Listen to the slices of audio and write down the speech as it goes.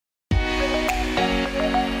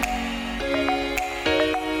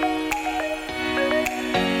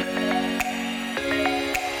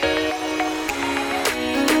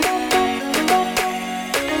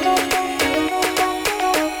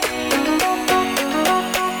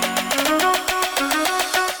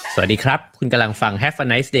สวัสดีครับคุณกำลังฟัง Have a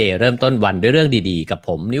nice day เริ่มต้นวันด้วยเรื่องดีๆกับผ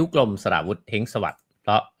มนิ้วกลมสราวุธเฮงสวัสดิ์เพ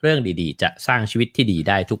ราะเรื่องดีๆจะสร้างชีวิตที่ดี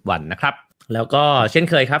ได้ทุกวันนะครับแล้วก็เช่น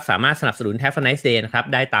เคยครับสามารถสนับสนุน Have a nice day นะครับ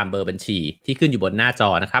ได้ตามเบอร์บัญชีที่ขึ้นอยู่บนหน้าจอ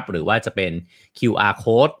นะครับหรือว่าจะเป็น QR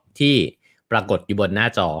code ที่ปรากฏอยู่บนหน้า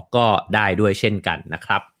จอก็ได้ด้วยเช่นกันนะค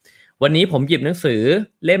รับวันนี้ผมหยิบหนังสือ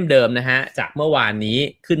เล่มเดิมนะฮะจากเมื่อวานนี้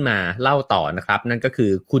ขึ้นมาเล่าต่อนะครับนั่นก็คื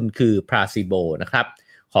อคุณคือพลาซิโบนะครับ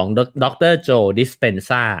ของดรโจดิสเพนซ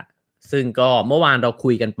าซึ่งก็เมื่อวานเราคุ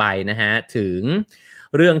ยกันไปนะฮะถึง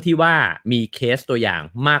เรื่องที่ว่ามีเคสตัวอย่าง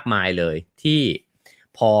มากมายเลยที่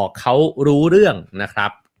พอเขารู้เรื่องนะครั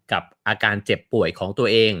บกับอาการเจ็บป่วยของตัว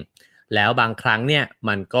เองแล้วบางครั้งเนี่ย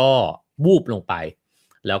มันก็วูบลงไป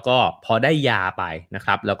แล้วก็พอได้ยาไปนะค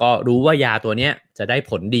รับแล้วก็รู้ว่ายาตัวเนี้ยจะได้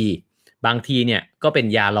ผลดีบางทีเนี่ยก็เป็น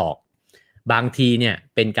ยาหลอกบางทีเนี่ย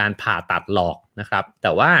เป็นการผ่าตัดหลอกนะครับแ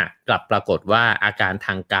ต่ว่ากลับปรากฏว่าอาการท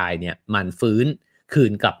างกายเนี่ยมันฟื้นคื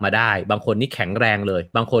นกลับมาได้บางคนนี่แข็งแรงเลย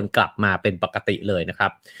บางคนกลับมาเป็นปกติเลยนะครั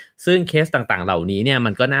บซึ่งเคสต่างๆเหล่านี้เนี่ยมั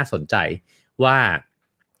นก็น่าสนใจว่า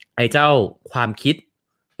ไอ้เจ้าความคิด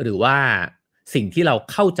หรือว่าสิ่งที่เรา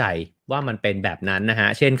เข้าใจว่ามันเป็นแบบนั้นนะฮะ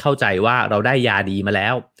เช่นเข้าใจว่าเราได้ยาดีมาแล้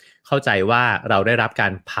วเข้าใจว่าเราได้รับกา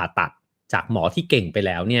รผ่าตัดจากหมอที่เก่งไปแ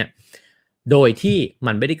ล้วเนี่ยโดยที่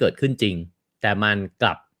มันไม่ได้เกิดขึ้นจริงแต่มันก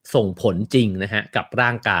ลับส่งผลจริงนะฮะกับร่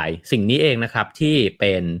างกายสิ่งนี้เองนะครับที่เ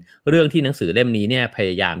ป็นเรื่องที่หนังสือเล่มนี้เนี่ยพย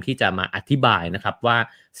ายามที่จะมาอธิบายนะครับว่า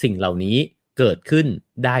สิ่งเหล่านี้เกิดขึ้น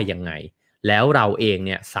ได้ยังไงแล้วเราเองเ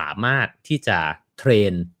นี่ยสามารถที่จะเทร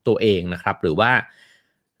นตัวเองนะครับหรือ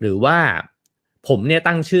ว่าผมเนี่ย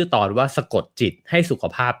ตั้งชื่อตอนว่าสะกดจิตให้สุข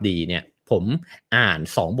ภาพดีเนี่ยผมอ่าน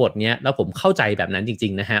2บทเนี้ยแล้วผมเข้าใจแบบนั้นจริ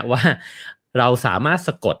งๆนะฮะว่าเราสามารถ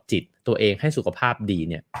สะกดจิตตัวเองให้สุขภาพดี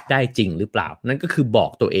เนี่ยได้จริงหรือเปล่านั่นก็คือบอ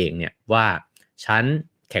กตัวเองเนี่ยว่าฉัน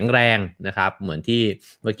แข็งแรงนะครับเหมือนที่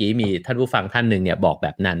เมื่อกี้มีท่านผู้ฟังท่านหนึ่งเนี่ยบอกแบ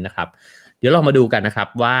บนั้นนะครับเดี๋ยวเรามาดูกันนะครับ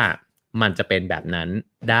ว่ามันจะเป็นแบบนั้น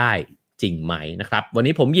ได้จริงไหมนะครับวัน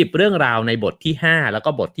นี้ผมหยิบเรื่องราวในบทที่5แล้วก็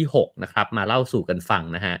บทที่6นะครับมาเล่าสู่กันฟัง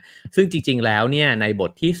นะฮะซึ่งจริงๆแล้วเนี่ยในบ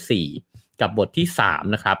ทที่4กับบทที่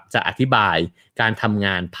3นะครับจะอธิบายการทำง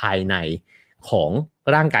านภายในของ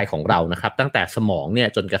ร่างกายของเรานะครับตั้งแต่สมองเนี่ย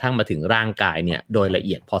จนกระทั่งมาถึงร่างกายเนี่ยโดยละเ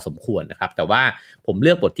อียดพอสมควรนะครับแต่ว่าผมเ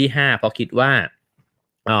ลือกบทที่5เพราะคิดว่า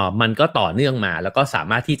มันก็ต่อเนื่องมาแล้วก็สา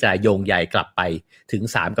มารถที่จะโยงใยกลับไปถึง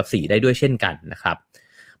3กับ4ได้ด้วยเช่นกันนะครับ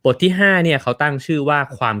บทที่5เนี่ยเขาตั้งชื่อว่า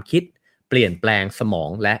ความคิดเปลี่ยนแปลงสมอง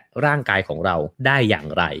และร่างกายของเราได้อย่าง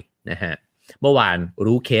ไรนะฮะเมื่อวาน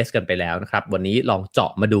รู้เคสกันไปแล้วนะครับวันนี้ลองเจา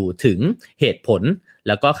ะมาดูถึงเหตุผลแ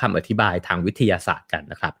ล้วก็คำอธิบายทางวิทยาศาสตร์กัน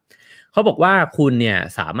นะครับเขาบอกว่าคุณเนี่ย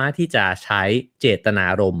สามารถที่จะใช้เจตนา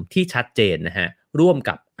รมณ์ที่ชัดเจนนะฮะร่วม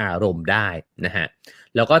กับอารมณ์ได้นะฮะ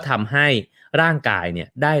แล้วก็ทำให้ร่างกายเนี่ย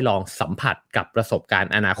ได้ลองสัมผัสกับประสบการ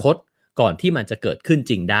ณ์อนาคตก่อนที่มันจะเกิดขึ้น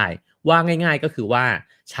จริงได้ว่าง่ายๆก็คือว่า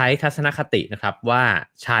ใช้ทัศนคตินะครับว่า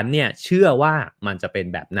ฉันเนี่ยเชื่อว่ามันจะเป็น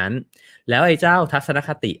แบบนั้นแล้วไอ้เจ้าทัศนค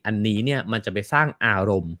ติอันนี้เนี่ยมันจะไปสร้างอา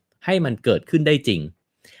รมณ์ให้มันเกิดขึ้นได้จริง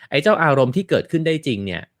ไอ้เจ้าอารมณ์ที่เกิดขึ้นได้จริงเ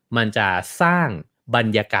นี่ยมันจะสร้างบร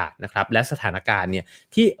รยากาศนะครับและสถานการณ์เนี่ย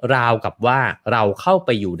ที่ราวกับว่าเราเข้าไป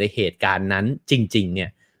อยู่ในเหตุการณ์นั้นจริงๆเนี่ย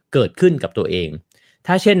เกิดขึ้นกับตัวเอง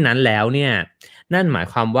ถ้าเช่นนั้นแล้วเนี่ยนั่นหมาย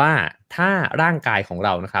ความว่าถ้าร่างกายของเร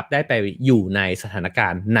านะครับได้ไปอยู่ในสถานกา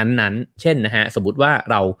รณ์นั้นๆเช่นนะฮะสมมุติว่า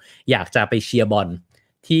เราอยากจะไปเชียร์บอล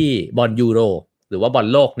ที่บอลยูโรหรือว่าบอล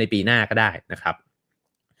โลกในปีหน้าก็ได้นะครับ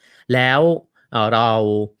แล้วเ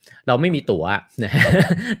ราไม่มีตั๋วนะ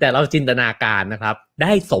แต่เราจินตนาการนะครับไ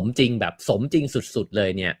ด้สมจริงแบบสมจริงสุดๆเลย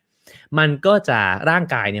เนี่ยมันก็จะร่าง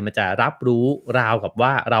กายเนี่ยมันจะรับรู้ราวกับว่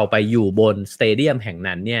าเราไปอยู่บนสเตเดียมแห่ง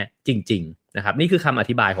นั้นเนี่ยจริงๆนะครับนี่คือคำอ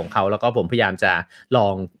ธิบายของเขาแล้วก็ผมพยายามจะลอ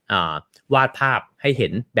งวาดภาพให้เห็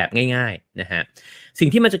นแบบง่ายๆนะฮะสิ่ง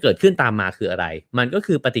ที่มันจะเกิดขึ้นตามมาคืออะไรมันก็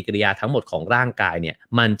คือปฏิกิริยาทั้งหมดของร่างกายเนี่ย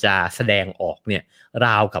มันจะแสดงออกเนี่ยร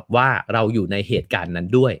าวกับว่าเราอยู่ในเหตุการณ์นั้น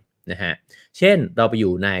ด้วยนะฮะเช่นเราไปอ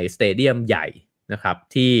ยู่ในสเตเดียมใหญ่นะครับ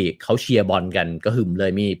ที่เขาเชียร์บอลกันก็หึมเล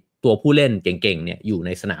ยมีตัวผู้เล่นเก่งๆเนี่ยอยู่ใน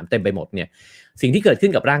สนามเต็มไปหมดเนี่ยสิ่งที่เกิดขึ้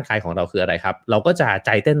นกับร่างกายของเราคืออะไรครับเราก็จะใจ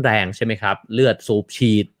เต้นแรงใช่ไหมครับเลือดสูบ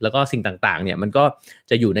ฉีดแล้วก็สิ่งต่างๆเนี่ยมันก็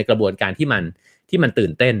จะอยู่ในกระบวนการที่มันตื่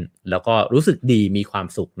นเต้นแล้วก็รู้สึกดีมีความ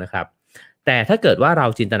สุขนะครับแต่ถ้าเกิดว่าเรา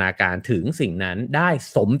จินตนาการถึงสิ่งนั้นได้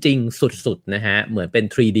สมจริงสุดๆนะฮะเหมือนเป็น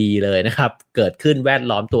 3D เลยนะครับเกิดขึ้นแวด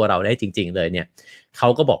ล้อมตัวเราได้จริงๆเลยเนี่ยเขา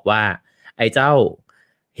ก็บอกว่าไอ้เจ้า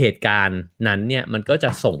เหตุการณ์นั้นเนี่ยมันก็จะ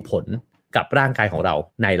ส่งผลกับร่างกายของเรา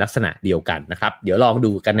ในลักษณะเดียวกันนะครับเดี๋ยวลอง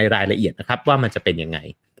ดูกันในรายละเอียดนะครับว่ามันจะเป็นยังไง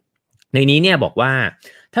ในนี้เนี่ยบอกว่า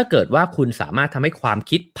ถ้าเกิดว่าคุณสามารถทำให้ความ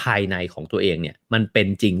คิดภายในของตัวเองเนี่ยมันเป็น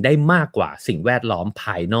จริงได้มากกว่าสิ่งแวดล้อมภ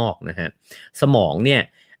ายนอกนะฮะสมองเนี่ย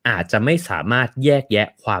อาจจะไม่สามารถแยกแยะ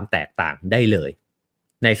ความแตกต่างได้เลย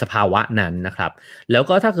ในสภาวะนั้นนะครับแล้ว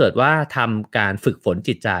ก็ถ้าเกิดว่าทำการฝึกฝน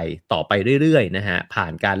จิตใจต่อไปเรื่อยๆนะฮะผ่า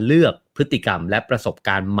นการเลือกพฤติกรรมและประสบก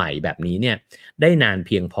ารณ์ใหม่แบบนี้เนี่ยได้นานเ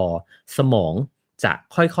พียงพอสมองจะ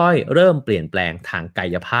ค่อยๆเริ่มเปลี่ยนแปลงทางกา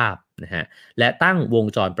ยภาพนะฮะและตั้งวง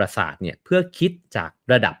จรประสาทเนี่ยเพื่อคิดจาก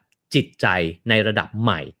ระดับจิตใจในระดับใ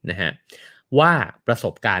หม่นะฮะว่าประส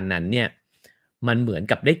บการณ์นั้นเนี่ยมันเหมือน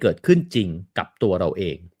กับได้เกิดขึ้นจริงกับตัวเราเอ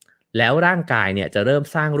งแล้วร่างกายเนี่ยจะเริ่ม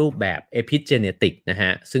สร้างรูปแบบ epigenetic นะฮ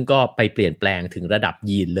ะซึ่งก็ไปเปลี่ยนแปลงถึงระดับ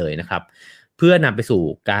ยีนเลยนะครับเพื่อนำไปสู่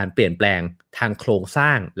การเปลี่ยนแปลงทางโครงสร้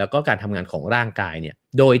างแล้วก็การทำงานของร่างกายเนี่ย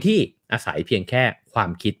โดยที่อาศัยเพียงแค่ความ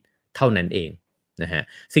คิดเท่านั้นเองนะฮะ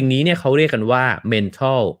สิ่งนี้เนี่ยเขาเรียกกันว่า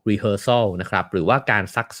mental rehearsal นะครับหรือว่าการ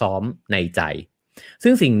ซักซ้อมในใจ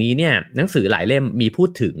ซึ่งสิ่งนี้เนี่ยหนังสือหลายเล่มมีพูด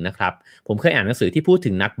ถึงนะครับผมเคยอ่านหนังสือที่พูดถึ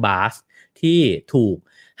งนักบาสที่ถูก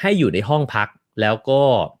ให้อยู่ในห้องพักแล้วก็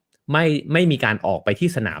ไม่มีการออกไปที่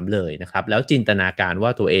สนามเลยนะครับแล้วจินตนาการว่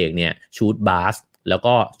าตัวเองเนี่ยชูตบาสแล้ว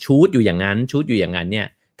ก็ชูตอยู่อย่างนั้นเนี่ย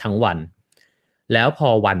ทั้งวันแล้วพอ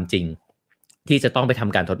วันจริงที่จะต้องไปท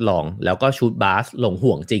ำการทดลองแล้วก็ชูตบาสลง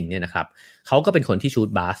ห่วงจริงเนี่ยนะครับเขาก็เป็นคนที่ชูต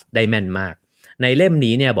บาสได้แม่นมากในเล่ม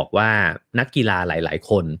นี้เนี่ยบอกว่านักกีฬาหลายๆ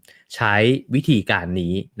คนใช้วิธีการ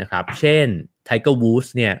นี้นะครับเช่นไทเกอร์วูด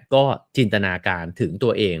ส์เนี่ยก็จินตนาการถึงตั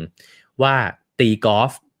วเองว่าตีกอล์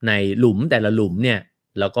ฟในหลุมแต่ละหลุมเนี่ย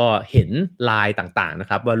แล้วก็เห็นลายต่างๆนะ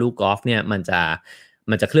ครับว่าลูกกอล์ฟเนี่ยมัน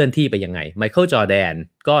จะเคลื่อนที่ไปยังไงไมเคิลจอร์แดน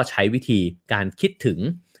ก็ใช้วิธีการคิดถึง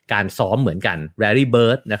การซ้อมเหมือนกันแรลลี่เบิ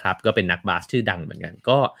ร์ดนะครับก็เป็นนักบาสชื่อดังเหมือนกัน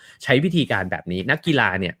ก็ใช้วิธีการแบบนี้นักกีฬา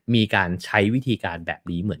เนี่ยมีการใช้วิธีการแบบ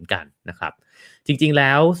นี้เหมือนกันนะครับจริงๆแ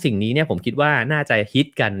ล้วสิ่งนี้เนี่ยผมคิดว่าน่าจะฮิต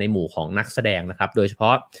กันในหมู่ของนักแสดงนะครับโดยเฉพ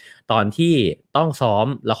าะตอนที่ต้องซ้อม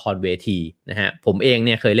ละครเวทีนะฮะผมเองเ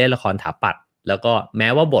นี่ยเคยเล่นละครถาปัตย์แล้วก็แม้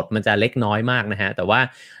ว่าบทมันจะเล็กน้อยมากนะฮะแต่ว่า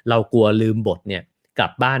เรากลัวลืมบทเนี่ยกลั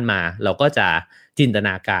บบ้านมาเราก็จะจินตน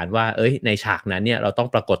าการว่าในฉากนั้นเนี่ยเราต้อง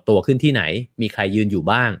ปรากฏตัวขึ้นที่ไหนมีใครยืนอยู่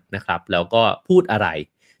บ้างนะครับแล้วก็พูดอะไร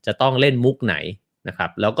จะต้องเล่นมุกไหนนะครั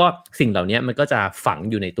บแล้วก็สิ่งเหล่านี้มันก็จะฝัง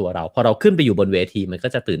อยู่ในตัวเราพอเราขึ้นไปอยู่บนเวทีมันก็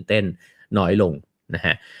จะตื่นเต้นน้อยลงนะฮ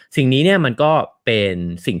ะสิ่งนี้เนี่ยมันก็เป็น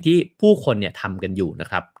สิ่งที่ผู้คนเนี่ยทำกันอยู่นะ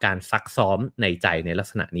ครับการซักซ้อมในใจในลัก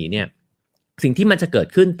ษณะนี้เนี่ยสิ่งที่มันจะเกิด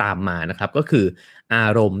ขึ้นตามมานะครับก็คืออา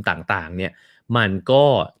รมณ์ต่างๆเนี่ยมันก็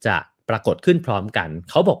จะปรากฏขึ้นพร้อมกัน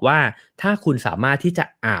เขาบอกว่าถ้าคุณสามารถที่จะ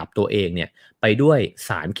อาบตัวเองเนี่ยไปด้วยส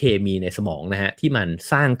ารเคมีในสมองนะฮะที่มัน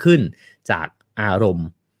สร้างขึ้นจากอารมณ์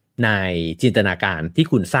ในจินตนาการที่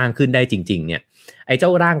คุณสร้างขึ้นได้จริงๆเนี่ยไอ้เจ้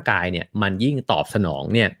าร่างกายเนี่ยมันยิ่งตอบสนอง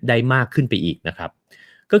เนี่ยได้มากขึ้นไปอีกนะครับ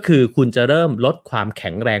ก็คือคุณจะเริ่มลดความแ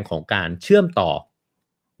ข็งแรงของการเชื่อมต่อ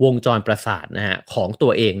วงจรประสาทนะฮะของตั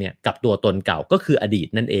วเองเนี่ยกับตัวตนเก่าก็คืออดีต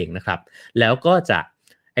นั่นเองนะครับแล้วก็จะ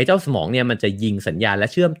ไอ้เจ้าสมองเนี่ยมันจะยิงสัญญาณและ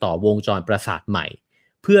เชื่อมต่อวงจรประสาทใหม่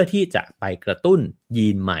เพื่อที่จะไปกระตุ้นยี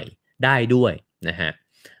นใหม่ได้ด้วยนะฮะ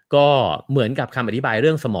ก็เหมือนกับคำอธิบายเ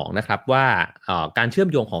รื่องสมองนะครับว่าการเชื่อม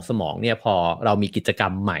โยงของสมองเนี่ยพอเรามีกิจกรร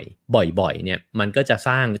มใหม่บ่อยๆเนี่ยมันก็จะส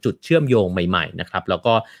ร้างจุดเชื่อมโยงใหม่ๆนะครับแล้ว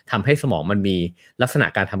ก็ทำให้สมองมันมีลักษณะ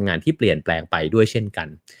การทำงานที่เปลี่ยนแปลงไปด้วยเช่นกัน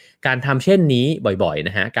การทำเช่นนี้บ่อยๆน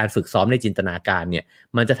ะฮะการฝึกซ้อมในจินตนาการเนี่ย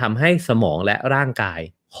มันจะทำให้สมองและร่างกาย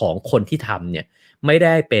ของคนที่ทำเนี่ยไม่ไ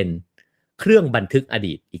ด้เป็นเครื่องบันทึกอ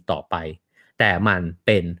ดีตอีกต่อไปแต่มันเ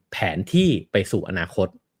ป็นแผนที่ไปสู่อนาคต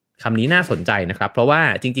คำนี้น่าสนใจนะครับเพราะว่า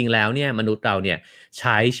จริงๆแล้วเนี่ยมนุษย์เราเนี่ยใ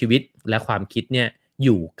ช้ชีวิตและความคิดเนี่ยอ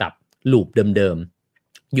ยู่กับลูปเดิม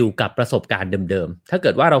ๆอยู่กับประสบการณ์เดิมๆถ้าเ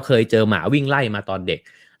กิดว่าเราเคยเจอหมาวิ่งไล่มาตอนเด็ก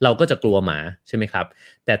เราก็จะกลัวหมาใช่ไหมครับ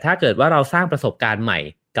แต่ถ้าเกิดว่าเราสร้างประสบการณ์ใหม่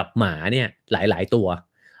กับหมาเนี่ยหลายๆตัว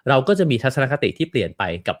เราก็จะมีทัศนคติที่เปลี่ยนไป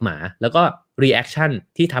กับหมาแล้วก็ reaction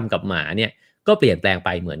ที่ทำกับหมาเนี่ยก็เปลี่ยนแปลงไป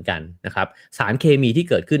เหมือนกันนะครับสารเคมีที่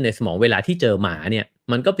เกิดขึ้นในสมองเวลาที่เจอหมาเนี่ย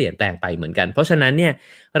มันก็เปลี่ยนแปลงไปเหมือนกันเพราะฉะนั้นเนี่ย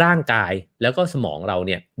ร่างกายแล้วก็สมองเราเ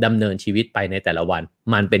นี่ยดำเนินชีวิตไปในแต่ละวัน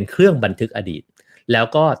มันเป็นเครื่องบันทึกอดีตแล้ว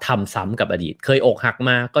ก็ทำซ้ำกับอดีตเคยอกหักม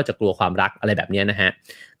าก็จะกลัวความรักอะไรแบบนี้นะฮะ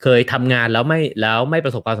เคยทำงานแล้วไม่ปร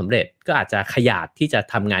ะสบความสำเร็จก็อาจจะขยาดที่จะ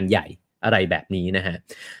ทำงานใหญ่อะไรแบบนี้นะฮะ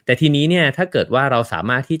แต่ทีนี้เนี่ยถ้าเกิดว่าเราสา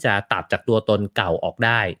มารถที่จะตัดจากตัวตนเก่าออกไ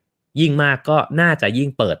ด้ยิ่งมากก็น่าจะยิ่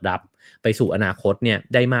งเปิดรับไปสู่อนาคตเนี่ย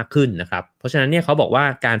ได้มากขึ้นนะครับเพราะฉะนั้นเนี่ยเขาบอกว่า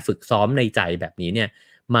การฝึกซ้อมในใจแบบนี้เนี่ย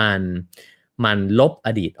มันลบอ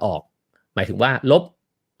ดีตออกหมายถึงว่าลบ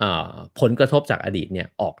ผลกระทบจากอดีตเนี่ย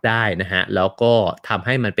ออกได้นะฮะแล้วก็ทำใ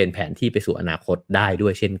ห้มันเป็นแผนที่ไปสู่อนาคตได้ด้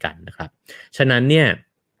วยเช่นกันนะครับฉะนั้นเนี่ย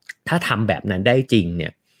ถ้าทำแบบนั้นได้จริงเนี่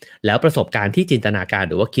ยแล้วประสบการณ์ที่จินตนาการ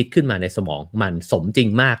หรือว่าคิดขึ้นมาในสมองมันสมจริง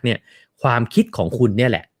มากเนี่ยความคิดของคุณเนี่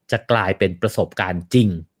ยแหละจะกลายเป็นประสบการณ์จริง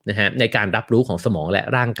นะฮะในการรับรู้ของสมองและ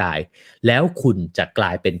ร่างกายแล้วคุณจะกล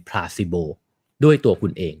ายเป็นพลาซิโบ ด้วยตัวคุ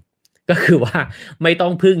ณเองก็คือว่าไม่ต้อ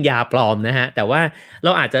งพึ่งยาปลอมนะฮะแต่ว่าเร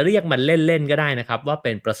าอาจจะเรียกมันเล่นๆก็ได้นะครับว่าเ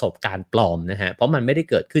ป็นประสบการณ์ปลอมนะฮะเพราะมันไม่ได้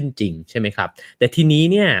เกิดขึ้นจริงใช่ไหมครับแต่ทีนี้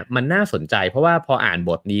เนี่ยมันน่าสนใจเพราะว่าพออ่าน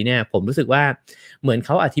บทนี้เนี่ยผมรู้สึกว่าเหมือนเข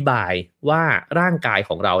าอธิบายว่าร่างกายข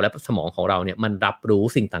องเราและสมองของเราเนี่ยมันรับรู้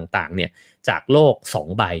สิ่งต่างๆเนี่ยจากโลก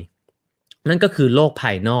2ใบนั่นก็คือโลกภ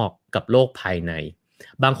ายนอกกับโลกภายใน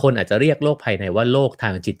บางคนอาจจะเรียกโลกภายในว่าโลกทา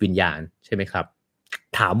งจิตวิญญาณใช่ไหมครับ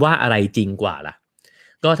ถามว่าอะไรจริงกว่าล่ะ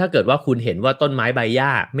ก็ถ้าเกิดว่าคุณเห็นว่าต้นไม้ใบหญ้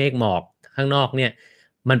าเมฆหมอกข้างนอกเนี่ย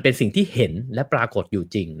มันเป็นสิ่งที่เห็นและปรากฏอยู่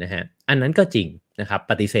จริงนะฮะอันนั้นก็จริงนะครับ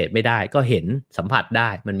ปฏิเสธไม่ได้ก็เห็นสัมผัสได้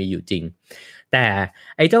มันมีอยู่จริงแต่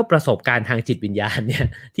ไอ้เจ้าประสบการณ์ทางจิตวิญญาณเนี่ย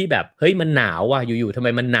ที่แบบเฮ้ยมันหนาวว่ะอยู่ๆทำไม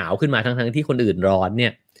มันหนาวขึ้นมาทั้งที่คนอื่นร้อนเนี่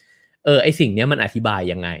ยไอ้สิ่งนี้มันอธิบาย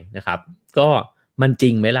ยังไงนะครับก็มันจริ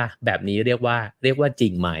งไหมล่ะแบบนี้เรียกว่าจริ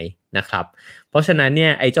งไหมนะครับเพราะฉะนั้นเนี่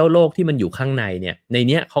ยไอ้เจ้าโลกที่มันอยู่ข้างในเนี่ยในเ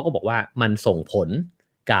นี้ยเขาก็บอกว่ามันส่งผล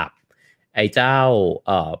กับไอ้เจ้า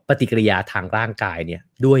ปฏิกิริยาทางร่างกายเนี่ย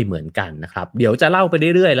ด้วยเหมือนกันนะครับเดี๋ยวจะเล่าไป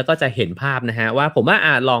เรื่อยๆแล้วก็จะเห็นภาพนะฮะว่าผมว่า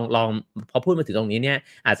ลองพอพูดมาถึงตรงนี้เนี่ย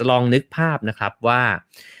อาจจะลองนึกภาพนะครับว่า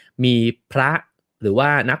มีพระหรือว่า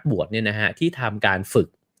นักบวชเนี่ยนะฮะที่ทำการฝึก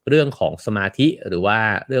เรื่องของสมาธิหรือว่า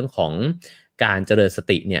เรื่องของการเจริญส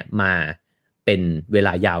ติเนี่ยมาเป็นเวล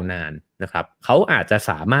ายาวนานนะครับเขาอาจจะ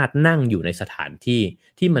สามารถนั่งอยู่ในสถานที่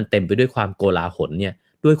ที่มันเต็มไปด้วยความโกลาหลเนี่ย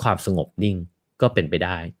ด้วยความสงบนิ่งก็เป็นไปไ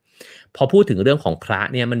ด้พอพูดถึงเรื่องของพระ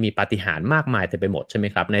เนี่ยมันมีปาฏิหาริย์มากมายเต็มไปหมดใช่ไหม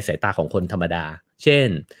ครับในสายตาของคนธรรมดาเช่น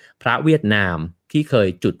พระเวียดนามที่เคย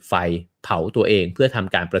จุดไฟเผาตัวเองเพื่อท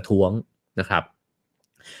ำการประท้วงนะครับ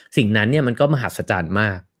สิ่งนั้นเนี่ยมันก็มหัศจรรย์ม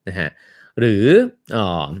ากนะฮะหรือ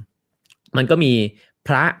มันก็มีพ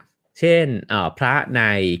ระเช่นพระใน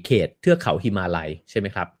เขตเทือกเขาหิมาลัยใช่ไหม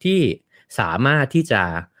ครับที่สามารถที่จะ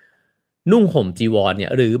นุ่งห่มจีวรเนี่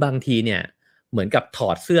ยหรือบางทีเนี่ยเหมือนกับถอ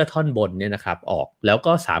ดเสื้อท่อนบนเนี่ยนะครับออกแล้ว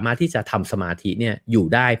ก็สามารถที่จะทำสมาธิเนี่ยอยู่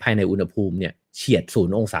ได้ภายในอุณหภูมิเนี่ยเฉียด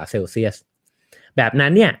0 องศาเซลเซียสแบบนั้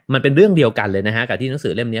นเนี่ยมันเป็นเรื่องเดียวกันเลยนะฮะกับที่หนังสื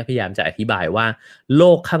อเล่มนี้พยายามจะอธิบายว่าโล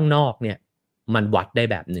กข้างนอกเนี่ยมันวัดได้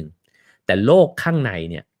แบบหนึ่งแต่โลกข้างใน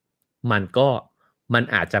เนี่ยมัน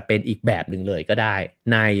อาจจะเป็นอีกแบบหนึ่งเลยก็ได้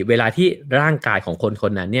ในเวลาที่ร่างกายของคนค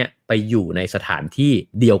นนั้นเนี่ยไปอยู่ในสถานที่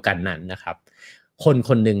เดียวกันนั้นนะครับคน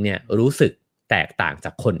คนหนึ่งเนี่ยรู้สึกแตกต่างจ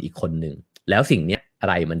ากคนอีกคนหนึ่งแล้วสิ่งนี้อะ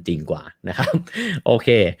ไรมันจริงกว่านะครับโอเค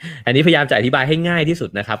อันนี้พยายามจะอธิบายให้ง่ายที่สุด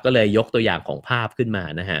นะครับก็เลยยกตัวอย่างของภาพขึ้นมา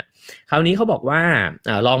นะฮะคราวนี้เขาบอกว่า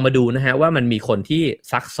ลองมาดูนะฮะว่ามันมีคนที่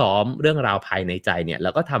ซักซ้อมเรื่องราวภายในใจเนี่ยแล้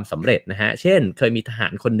วก็ทำสำเร็จนะฮะเช่นเคยมีทหา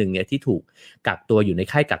รคนหนึ่งเนี่ยที่ถูกกักตัวอยู่ใน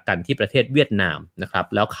ค่ายกักกันที่ประเทศเวียดนามนะครับ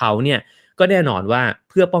แล้วเขาเนี่ยก็แน่นอนว่า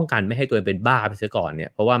เพื่อป้องกันไม่ให้ตัวเองเป็นบ้าไปเสียก่อนเนี่ย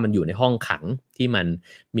เพราะว่ามันอยู่ในห้องขังที่มัน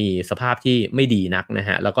มีสภาพที่ไม่ดีนักนะฮ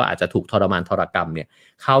ะแล้วก็อาจจะถูกทรมานทรกรรมเนี่ย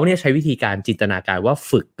เขาเนี่ยใช้วิธีการจินตนาการว่า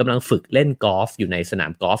กำลังฝึกเล่นกอล์ฟอยู่ในสนา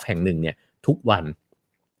มกอล์ฟแห่งหนึ่งเนี่ยทุกวัน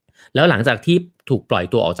แล้วหลังจากที่ถูกปล่อย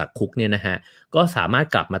ตัวออกจากคุกเนี่ยนะฮะก็สามารถ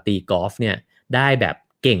กลับมาตีกอล์ฟเนี่ยได้แบบ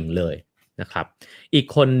เก่งเลยนะครับอีก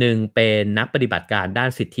คนหนึ่งเป็นนักปฏิบัติการด้าน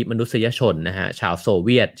สิทธิมนุษยชนนะฮะชาวโซเ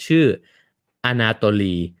วียตชื่ออานาโต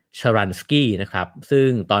ลีชารันสกี้นะครับซึ่ง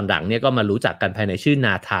ตอนหลังเนี่ยก็มารู้จักกันภายในชื่อน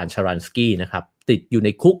าธานชารันสกี้นะครับติดอยู่ใน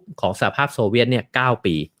คุกของสหภาพโซเวียตเนี่ย9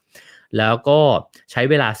 ปีแล้วก็ใช้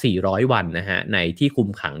เวลา400 วันนะฮะในที่คุม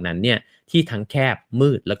ขังนั้นเนี่ยที่ทั้งแคบมื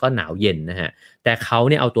ดแล้วก็หนาวเย็นนะฮะแต่เขา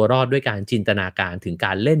เนี่ยเอาตัวรอดด้วยการจินตนาการถึงก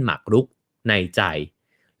ารเล่นหมากรุกในใจ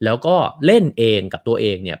แล้วก็เล่นเองกับตัวเอ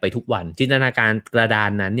งเนี่ยไปทุกวันจินตนาการกระดา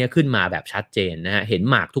นนั้นเนี่ยขึ้นมาแบบชัดเจนนะฮะเห็น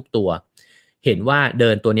หมากทุกตัวเห็นว่าเดิ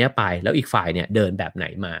นตัวนี้ไปแล้วอีกฝ่ายเนี่ยเดินแบบไหน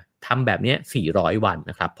มาทำแบบนี้400 วัน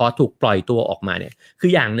นะครับพอถูกปล่อยตัวออกมาเนี่ยคื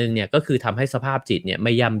ออย่างนึงเนี่ยก็คือทำให้สภาพจิตเนี่ยไ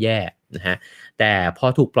ม่ย่ำแย่นะฮะแต่พอ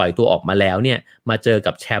ถูกปล่อยตัวออกมาแล้วเนี่ยมาเจอ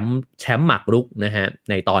กับแชมป์หมากรุกนะฮะ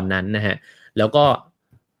ในตอนนั้นนะฮะแล้วก็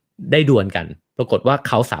ได้ดวลกันปรากฏว่าเ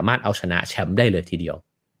ขาสามารถเอาชนะแชมป์ได้เลยทีเดียว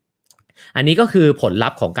อันนี้ก็คือผลลั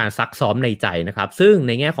พธ์ของการซักซ้อมในใจนะครับซึ่งใ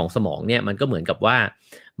นแง่ของสมองเนี่ยมันก็เหมือนกับว่า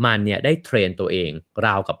มันเนี่ยได้เทรนตัวเองร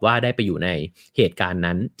าวกับว่าได้ไปอยู่ในเหตุการณ์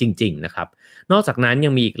นั้นจริงๆนะครับนอกจากนั้นยั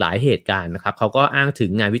งมีอีกหลายเหตุการณ์นะครับเขาก็อ้างถึ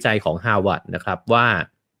งงานวิจัยของ Harvard นะครับว่า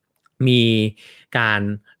มีการ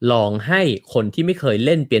ลองให้คนที่ไม่เคยเ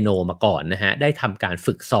ล่นเปียโนมาก่อนนะฮะได้ทำการ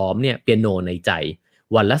ฝึกซ้อมเนี่ยเปียโนในใจ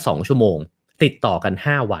วันละ2 ชั่วโมงติดต่อกัน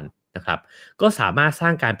5 วันนะครับก็สามารถสร้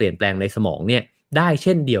างการเปลี่ยนแปลงในสมองเนี่ยได้เ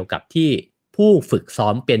ช่นเดียวกับที่ผู้ฝึกซ้อ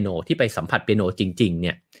มเปียโนที่ไปสัมผัสเปียโนจริงๆเ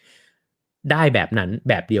นี่ยได้แบบนั้น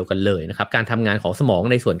แบบเดียวกันเลยนะครับการทำงานของสมอง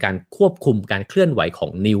ในส่วนการควบคุมการเคลื่อนไหวขอ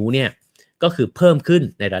งนิ้วเนี่ยก็คือเพิ่มขึ้น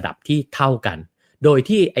ในระดับที่เท่ากันโดย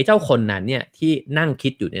ที่ไอ้เจ้าคนนั้นเนี่ยที่นั่งคิ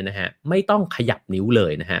ดอยู่เนี่ยนะฮะไม่ต้องขยับนิ้วเล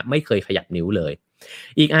ยนะฮะไม่เคยขยับนิ้วเลย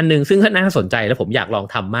อีกอันนึงซึ่งก็น่าสนใจและผมอยากลอง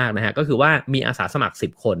ทำมากนะฮะก็คือว่ามีอาสาสมัคร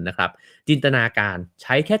10คนนะครับจินตนาการใ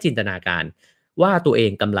ช้แค่จินตนาการว่าตัวเอ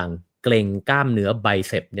งกำลังเกร็งกล้ามเนื้อไบ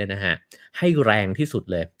เซปเนี่ยนะฮะให้แรงที่สุด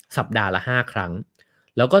เลยสัปดาห์ละ5 ครั้ง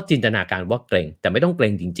แล้วก็จินตนาการว่าเกร็งแต่ไม่ต้องเกร็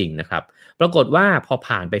งจริงๆนะครับปรากฏว่าพอ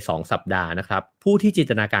ผ่านไป2 สัปดาห์นะครับผู้ที่จิน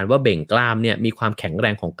ตนาการว่าเบ่งกล้ามเนี่ยมีความแข็งแร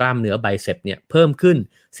งของกล้ามเนื้อไบเซปเนี่ยเพิ่มขึ้น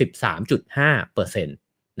 13.5%น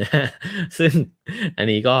ะฮะซึ่งอัน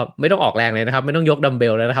นี้ก็ไม่ต้องออกแรงเลยนะครับไม่ต้องยกดัมเบ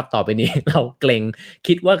ลแล้วนะครับต่อไปนี้เราเกร็ง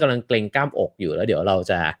คิดว่ากำลังเกร็งกล้ามอกอยู่แล้วเดี๋ยวเรา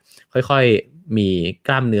จะค่อยๆมีก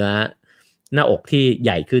ล้ามเนื้อหน้าอกที่ให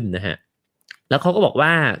ญ่ขึ้นนะฮะแล้วเขาก็บอกว่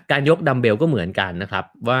าการยกดัมเบลก็เหมือนกันนะครับ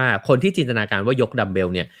ว่าคนที่จินตนาการว่ายกดัมเบล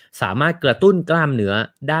เนี่ยสามารถกระตุ้นกล้ามเนื้อ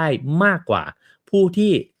ได้มากกว่าผู้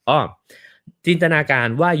ที่จินตนาการ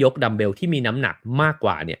ว่ายกดัมเบลที่มีน้ำหนักมากก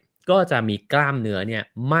ว่าเนี่ยก็จะมีกล้ามเนื้อเนี่ย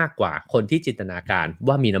มากกว่าคนที่จินตนาการ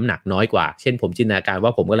ว่ามีน้ำหนักน้อยกว่าเช่นผมจินตนาการว่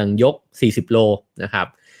าผมกำลังยก40 โลนะครับ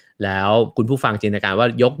แล้วคุณผู้ฟังจินตนาการว่า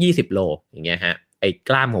ยก20 โลอย่างเงี้ยฮะไอ้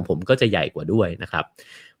กล้ามของผมก็จะใหญ่กว่าด้วยนะครับ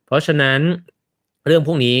เพราะฉะนั้นเรื่องพ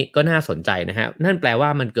วกนี้ก็น่าสนใจนะฮะนั่นแปลว่า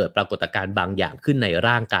มันเกิดปรากฏการณ์บางอย่างขึ้นใน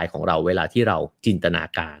ร่างกายของเราเวลาที่เราจินตนา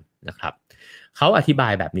การนะครับเขาอธิบา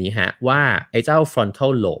ยแบบนี้ฮะว่าไอ้เจ้า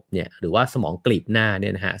frontal lobe เนี่ยหรือว่าสมองกลีบหน้าเนี่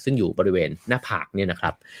ยนะฮะซึ่งอยู่บริเวณหน้าผากเนี่ยนะค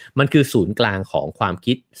รับมันคือศูนย์กลางของความ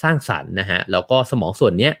คิดสร้างสรรค์นะฮะแล้วก็สมองส่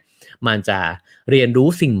วนเนี้ยมันจะเรียนรู้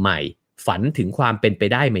สิ่งใหม่ฝันถึงความเป็นไป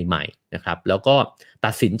ได้ใหม่ๆนะครับแล้วก็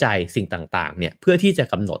ตัดสินใจสิ่งต่างๆเนี่ยเพื่อที่จะ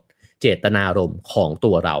กำหนดเจตนารมณ์ของ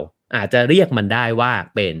ตัวเราอาจจะเรียกมันได้ว่า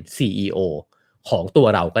เป็น CEO ของตัว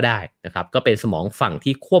เราก็ได้นะครับก็เป็นสมองฝั่ง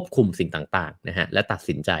ที่ควบคุมสิ่งต่างๆนะฮะและตัด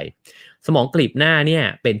สินใจสมองกลีบหน้าเนี่ย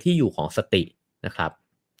เป็นที่อยู่ของสตินะครับ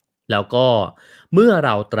แล้วก็เมื่อเร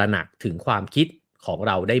าตระหนักถึงความคิดของเ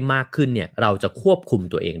ราได้มากขึ้นเนี่ยเราจะควบคุม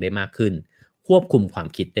ตัวเองได้มากขึ้นควบคุมความ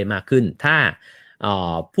คิดได้มากขึ้นถ้า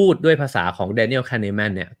พูดด้วยภาษาของ Daniel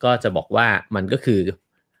Kahneman เนี่ยก็จะบอกว่ามันก็คือ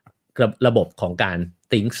ระบบของการ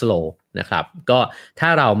think slow นะครับก็ถ้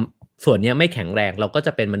าเราส่วนนี้ไม่แข็งแรงเราก็จ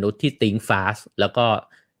ะเป็นมนุษย์ที่ think fast แล้วก็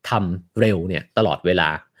ทำเร็วเนี่ยตลอดเวลา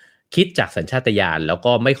คิดจากสัญชาตญาณแล้ว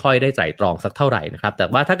ก็ไม่ค่อยได้ไตร่ตรองสักเท่าไหร่นะครับแต่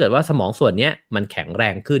ว่าถ้าเกิดว่าสมองส่วนนี้มันแข็งแร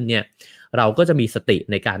งขึ้นเนี่ยเราก็จะมีสติ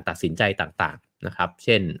ในการตัดสินใจต่างๆนะครับเ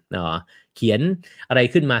ช่นเขียนอะไร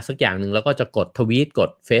ขึ้นมาสักอย่างหนึ่งแล้วก็จะกดทวีตกด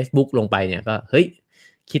Facebook ลงไปเนี่ยก็เฮ้ย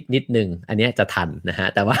คิดนิดนึงอันนี้จะทันนะฮะ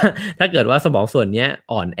แต่ว่าถ้าเกิดว่าสมองส่วนนี้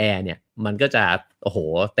อ่อนแอเนี่ยมันก็จะโอ้โห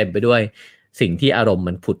เต็มไปด้วยสิ่งที่อารมณ์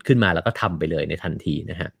มันผุดขึ้นมาแล้วก็ทำไปเลยในทันที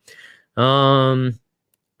นะฮะ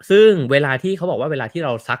ซึ่งเวลาที่เขาบอกว่าเวลาที่เร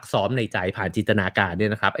าซักซ้อมในใจผ่านจินตนาการเนี่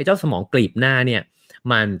ยนะครับไอ้เจ้าสมองกลีบหน้าเนี่ย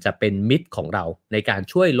มันจะเป็นมิตรของเราในการ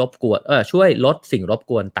ช่วยช่วยลดสิ่งรบ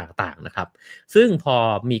กวนต่างๆนะครับซึ่งพอ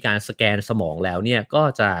มีการสแกนสมองแล้วเนี่ยก็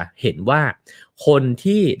จะเห็นว่าคน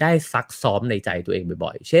ที่ได้ซักซ้อมในใจตัวเองบ่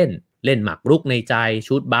อยๆเช่นเล่นหมากรุกในใจ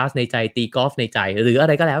ชูตบาสในใจตีกอล์ฟในใจหรืออะไ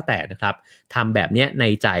รก็แล้วแต่นะครับทำแบบนี้ใน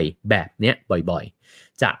ใจแบบนี้บ่อย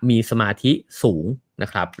ๆจะมีสมาธิสูงนะ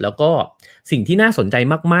ครับแล้วก็สิ่งที่น่าสนใจ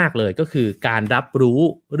มากๆเลยก็คือการรับรู้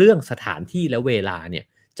เรื่องสถานที่และเวลาเนี่ย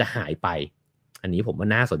จะหายไปอันนี้ผมว่า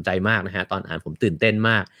น่าสนใจมากนะฮะตอนอ่านผมตื่นเต้น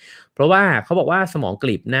มากเพราะว่าเขาบอกว่าสมองก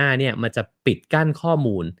ลีบหน้าเนี่ยมันจะปิดกั้นข้อ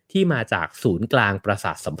มูลที่มาจากศูนย์กลางประส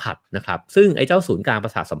าทสัมผัสนะครับซึ่งไอ้เจ้าศูนย์กลางปร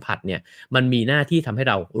ะสาทสัมผัสเนี่ยมันมีหน้าที่ทำให้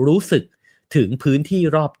เรารู้สึกถึงพื้นที่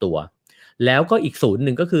รอบตัวแล้วก็อีกศูนย์ห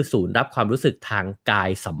นึ่งก็คือศูนย์รับความรู้สึกทางกาย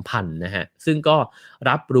สัมพันธ์นะฮะซึ่งก็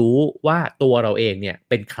รับรู้ว่าตัวเราเองเนี่ย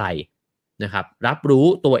เป็นใครนะครับรับรู้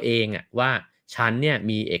ตัวเองว่าฉันเนี่ย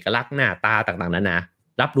มีเอกลักษณ์หน้าตาต่างๆนานา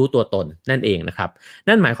รับรู้ตัวตนนั่นเองนะครับ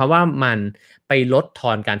นั่นหมายความว่ามันไปลดท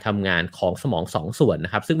อนการทำงานของสมอง2 ส่วนน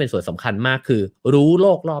ะครับซึ่งเป็นส่วนสำคัญมากคือรู้โล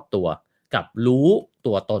กรอบตัวกับรู้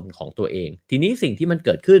ตัวตนของตัวเองทีนี้สิ่งที่มันเ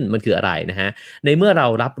กิดขึ้นมันคืออะไรนะฮะในเมื่อเรา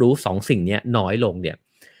รับรู้2 สิ่งนี้น้อยลงเนี่ย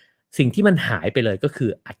สิ่งที่มันหายไปเลยก็คือ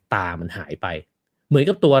อัตตามันหายไปเหมือน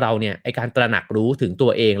กับตัวเราเนี่ยไอการตระหนักรู้ถึงตั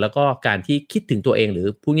วเองแล้วก็การที่คิดถึงตัวเองหรือ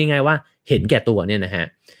พูดง่ายๆว่าเห็นแก่ตัวเนี่ยนะฮะ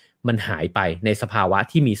มันหายไปในสภาวะ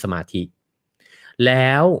ที่มีสมาธิแ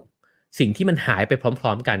ล้วสิ่งที่มันหายไปพร้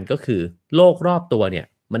อมๆกันก็คือโลกรอบตัวเนี่ย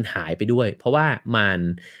มันหายไปด้วยเพราะว่ามัน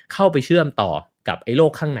เข้าไปเชื่อมต่อกับไอ้โล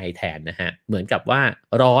กข้างในแทนนะฮะเหมือนกับว่า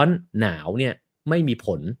ร้อนหนาวเนี่ยไม่มีผ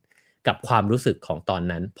ลกับความรู้สึกของตอน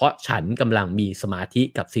นั้นเพราะฉันกำลังมีสมาธิ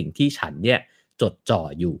กับสิ่งที่ฉันเนี่ยจดจ่อ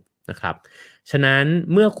อยู่นะครับฉะนั้น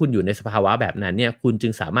เมื่อคุณอยู่ในสภาวะแบบนั้นเนี่ยคุณจึ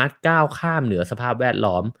งสามารถก้าวข้ามเหนือสภาพแวด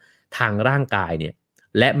ล้อมทางร่างกายเนี่ย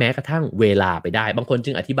และแม้กระทั่งเวลาไปได้บางคน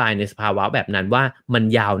จึงอธิบายในสภาวะแบบนั้นว่ามัน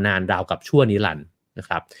ยาวนานราวกับชั่วนิรันดร์นะค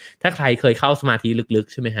รับถ้าใครเคยเข้าสมาธิลึก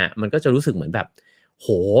ๆใช่ไหมฮะมันก็จะรู้สึกเหมือนแบบโห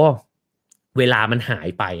เวลามันหาย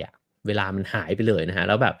ไป เวลามันหายไปเลยนะฮะแ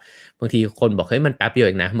ล้วแบบบางทีคนบอกเฮ้ยมันแป๊บเดียวเ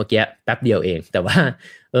องนะเมื่อกี้แป๊บเดียวเองแต่ว่า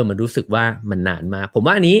มันรู้สึกว่ามันนานมากผม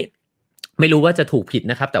ว่าอันนี้ไม่รู้ว่าจะถูกผิด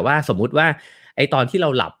นะครับแต่ว่าสมมุติว่าไอ้ตอนที่เรา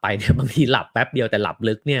หลับไปเนี่ยบางทีหลับแป๊บเดียวแต่หลับ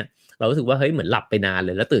ลึกเนี่ยเรารู้สึกว่าเฮ้ยเหมือนหลับไปนานเล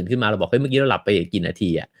ยแล้วตื่นขึ้นมาเราบอกเฮ้ยเมื่อกี้เราหลับไปกี่นาที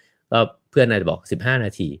อ่ะก็เพื่อนอาจจะบอก15น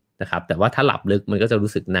าทีนะครับแต่ว่าถ้าหลับลึกมันก็จะ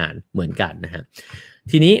รู้สึกนานเหมือนกันนะฮะ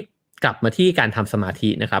ทีนี้กลับมาที่การทำสมาธิ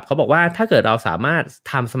นะครับเขาบอกว่าถ้าเกิดเราสามารถ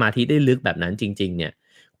ทำสมาธิได้ลึกแบบนั้นจริงๆเนี่ย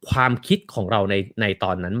ความคิดของเราในต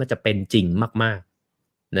อนนั้นมันจะเป็นจริงมาก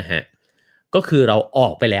ๆนะฮะก็คือเราออ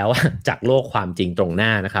กไปแล้วจากโลกความจริงตรงหน้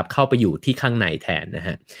านะครับเข้าไปอยู่ที่ข้างในแทนนะฮ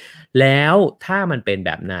ะแล้วถ้ามันเป็นแ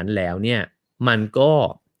บบนั้นแล้วเนี่ยมันก็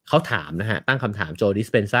เขาถามนะฮะตั้งคำถามโจดิส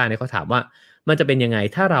เปนซ่าเนี่ยเขาถามว่ามันจะเป็นยังไง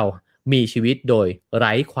ถ้าเรามีชีวิตโดยไ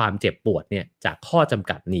ร้ความเจ็บปวดเนี่ยจากข้อจำ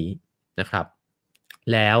กัดนี้นะครับ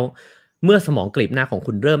แล้วเมื่อสมองกลีบหน้าของ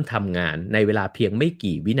คุณเริ่มทำงานในเวลาเพียงไม่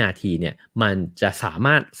กี่วินาทีเนี่ยมันจะสาม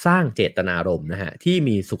ารถสร้างเจตนารมณ์นะฮะที่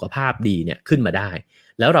มีสุขภาพดีเนี่ยขึ้นมาได้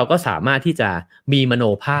แล้วเราก็สามารถที่จะมีมโน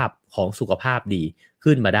ภาพของสุขภาพดี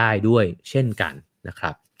ขึ้นมาได้ด้วยเช่นกันนะค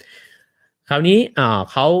รับคราวนี้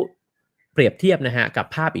เขาเปรียบเทียบนะฮะกับ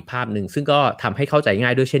ภาพอีกภาพหนึ่งซึ่งก็ทำให้เข้าใจง่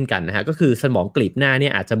ายด้วยเช่นกันนะฮะก็คือสมองกลีบหน้าเนี่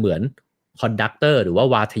ยอาจจะเหมือนคอนดักเตอร์หรือว่า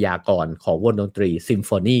วาทยากรของวงดนตรีซิมโฟ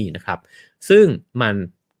นีนะครับซึ่งมัน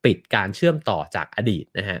ปิดการเชื่อมต่อจากอดีต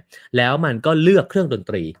นะฮะแล้วมันก็เลือกเครื่องดน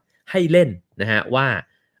ตรีให้เล่นนะฮะว่า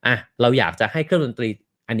เราอยากจะให้เครื่องดนตรี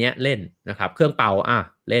อันเนี้ยเล่นนะครับเครื่องเป่า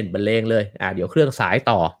เล่นบรรเลงเลยเดี๋ยวเครื่องสาย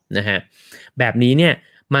ต่อนะฮะแบบนี้เนี่ย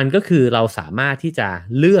มันก็คือเราสามารถที่จะ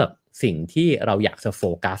เลือกสิ่งที่เราอยากจะโฟ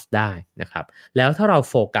กัสได้นะครับแล้วถ้าเรา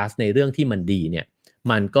โฟกัสในเรื่องที่มันดีเนี่ย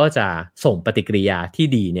มันก็จะส่งปฏิกิริยาที่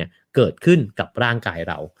ดีเนี่ยเกิดขึ้นกับร่างกาย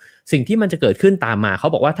เราสิ่งที่มันจะเกิดขึ้นตามมาเขา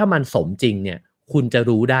บอกว่าถ้ามันสมจริงเนี่ยคุณจะ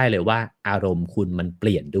รู้ได้เลยว่าอารมณ์คุณมันเป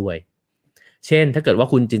ลี่ยนด้วยเช่นถ้าเกิดว่า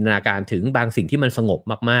คุณจินตนาการถึงบางสิ่งที่มันสงบ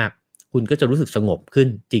มากๆคุณก็จะรู้สึกสงบขึ้น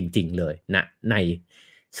จริงๆเลยนะใน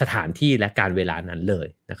สถานที่และการเวลานั้นเลย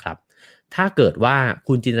นะครับถ้าเกิดว่า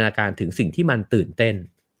คุณจินตนาการถึงสิ่งที่มันตื่นเต้น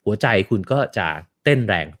หัวใจคุณก็จะเต้น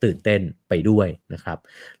แรงตื่นเต้นไปด้วยนะครับ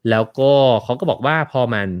แล้วก็เขาก็บอกว่าพอ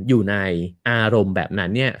มันอยู่ในอารมณ์แบบนั้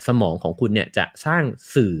นเนี่ยสมองของคุณเนี่ยจะสร้าง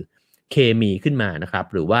สื่อเคมีขึ้นมานะครับ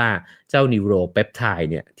หรือว่าเจ้านิวโรเปปไทด์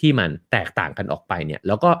เนี่ยที่มันแตกต่างกันออกไปเนี่ยแ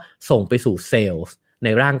ล้วก็ส่งไปสู่เซลล์ใน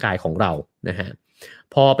ร่างกายของเรานะฮะ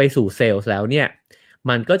พอไปสู่เซลล์แล้วเนี่ย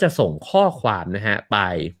มันก็จะส่งข้อความนะฮะไป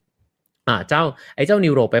เจ้านิ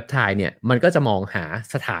วโรเปปไทด์เนี่ยมันก็จะมองหา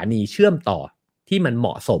สถานีเชื่อมต่อที่มันเหม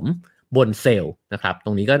าะสมบนเซลล์นะครับต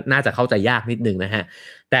รงนี้ก็น่าจะเข้าใจยากนิดนึงนะฮะ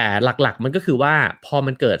แต่หลักๆมันก็คือว่าพอ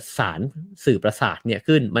มันเกิดสารสื่อประสาทเนี่ย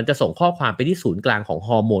ขึ้นมันจะส่งข้อความไปที่ศูนย์กลางของฮ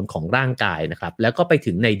อร์โมนของร่างกายนะครับแล้วก็ไป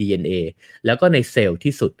ถึงใน DNA แล้วก็ในเซลล์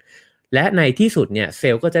ที่สุดและในที่สุดเนี่ยเซล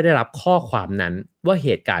ล์ก็จะได้รับข้อความนั้นว่าเห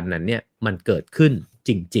ตุการณ์นั้นเนี่ยมันเกิดขึ้นจ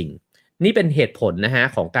ริงๆนี่เป็นเหตุผลนะฮะ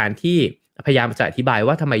ของการที่พยายามจะอธิบาย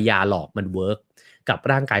ว่าทำไมยาหลอกมันเวิร์กกับ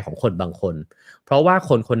ร่างกายของคนบางคนเพราะว่า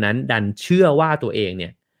คนคนนั้นดันเชื่อว่าตัวเองเนี่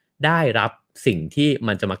ยได้รับสิ่งที่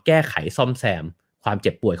มันจะมาแก้ไขซ่อมแซมความเ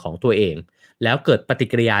จ็บป่วยของตัวเองแล้วเกิดปฏิ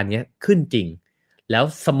กิริยานี้ขึ้นจริงแล้ว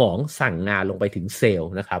สมองสั่งงานลงไปถึงเซล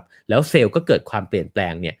ล์นะครับแล้วเซลล์ก็เกิดความเปลี่ยนแปล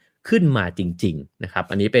งเนี่ยขึ้นมาจริงๆนะครับ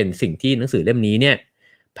อันนี้เป็นสิ่งที่หนังสือเล่มนี้เนี่ย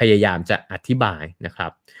พยายามจะอธิบายนะครั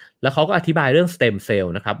บแล้วเขาก็อธิบายเรื่องสเต็มเซล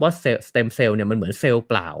ล์นะครับว่าสเต็มเซลล์เนี่ยมันเหมือนเซลล์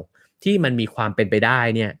เปล่าที่มันมีความเป็นไปได้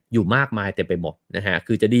เนี่ยอยู่มากมายเต็มไปหมดนะฮะ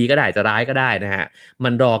คือจะดีก็ได้จะร้ายก็ได้นะฮะมั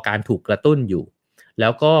นรอการถูกกระตุ้นอยู่แล้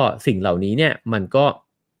วก็สิ่งเหล่านี้เนี่ยมัน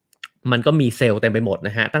ก็มีเซลล์เต็มไปหมดน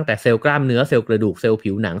ะฮะตั้งแต่เซลล์กล้ามเนื้อเซลล์กระดูกเซลล์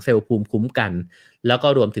ผิวหนังเซลล์ภูมิคุ้มกันแล้วก็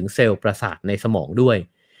รวมถึงเซลล์ประสาทในสมองด้วย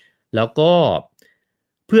แล้วก็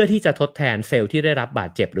เพื่อที่จะทดแทนเซลล์ที่ได้รับบา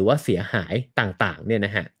ดเจ็บหรือว่าเสียหายต่างๆเนี่ยน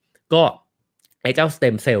ะฮะก็ไอ้เจ้าสเต็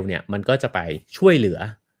มเซลล์เนี่ยมันก็จะไปช่วยเหลือ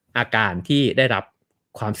อาการที่ได้รับ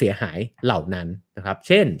ความเสียหายเหล่านั้นนะครับเ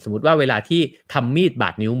ช่นสมมุติว่าเวลาที่ทำมีดบา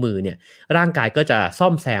ดนิ้วมือเนี่ยร่างกายก็จะซ่อ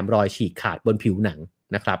มแซมรอยฉีกขาดบนผิวหนัง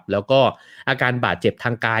นะครับแล้วก็อาการบาดเจ็บท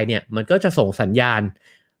างกายเนี่ยมันก็จะส่งสัญญาณ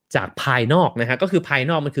จากภายนอกนะฮะก็คือภาย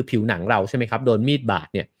นอกมันคือผิวหนังเราใช่ไหมครับโดนมีดบาด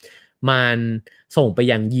เนี่ยมันส่งไป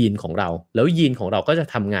ยังยีนของเราแล้วยีนของเราก็จะ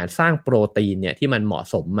ทำงานสร้างโปรตีนเนี่ยที่มันเหมาะ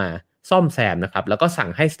สมมาซ่อมแซมนะครับแล้วก็สั่ง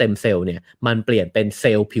ให้สเต็มเซลล์เนี่ยมันเปลี่ยนเป็นเซ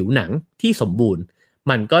ลล์ผิวหนังที่สมบูรณ์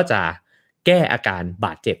มันก็จะแก้อาการบ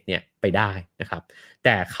าดเจ็บเนี่ยไปได้นะครับแ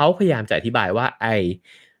ต่เขาพยายามจะอธิบายว่าไอ้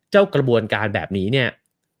เจ้ากระบวนการแบบนี้เนี่ย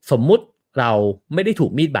สมมุติเราไม่ได้ถู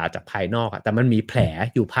กมีดบาดจากภายนอกแต่มันมีแผล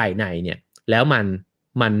อยู่ภายในเนี่ยแล้ว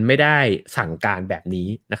มันไม่ได้สั่งการแบบนี้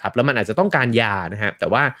นะครับแล้วมันอาจจะต้องการยานะฮะแต่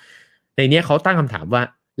ว่าในนี้เขาตั้งคำถามว่า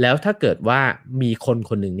แล้วถ้าเกิดว่ามีคน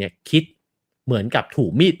คนหนึ่งเนี่ยคิดเหมือนกับถู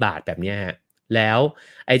กมีดบาดแบบนี้ฮะแล้ว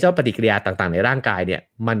ไอ้เจ้าปฏิกิริยาต่างๆในร่างกายเนี่ย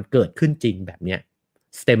มันเกิดขึ้นจริงแบบเนี้ย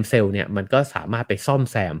สเต็มเซลล์เนี่ยมันก็สามารถไปซ่อม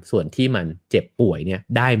แซมส่วนที่มันเจ็บป่วยเนี่ย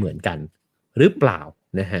ได้เหมือนกันหรือเปล่า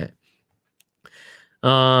นะฮะ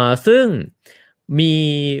ซึ่งมี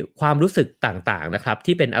ความรู้สึกต่างๆนะครับ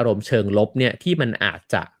ที่เป็นอารมณ์เชิงลบเนี่ยที่มันอาจ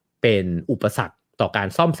จะเป็นอุปสรรคต่อการ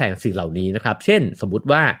ซ่อมแซมสิ่งเหล่านี้นะครับเช่นสมมุติ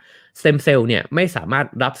ว่าสเต็มเซลล์เนี่ยไม่สามารถ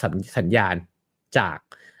รับสัญญาณจาก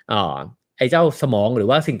ไอ้เจ้าสมองหรือ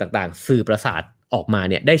ว่าสิ่งต่างๆสื่อประสาทออกมา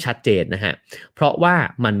เนี่ยได้ชัดเจนนะฮะเพราะว่า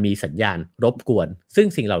มันมีสัญญาณรบกวนซึ่ง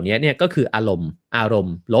สิ่งเหล่านี้เนี่ยก็คืออารม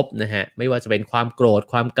ณ์ลบนะฮะไม่ว่าจะเป็นความโกรธ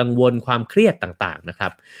ความกังวลความเครียดต่างๆนะครั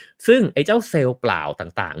บซึ่งไอ้เจ้าเซลล์เปล่า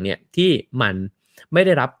ต่างๆเนี่ยที่มันไม่ไ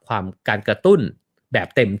ด้รับการกระตุ้นแบบ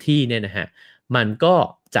เต็มที่เนี่ยนะฮะมันก็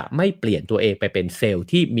จะไม่เปลี่ยนตัวเองไปเป็นเซลล์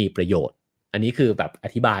ที่มีประโยชน์อันนี้คือแบบอ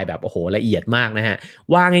ธิบายแบบโอ้โหละเอียดมากนะฮะ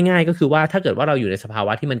ว่าง่ายๆก็คือว่าถ้าเกิดว่าเราอยู่ในสภาว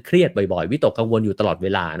ะที่มันเครียดบ่อยๆวิตกกังวลอยู่ตลอดเว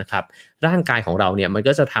ลานะครับร่างกายของเราเนี่ยมัน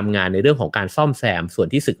ก็จะทำงานในเรื่องของการซ่อมแซมส่วน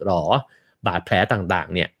ที่สึกหรอบาดแผลต่าง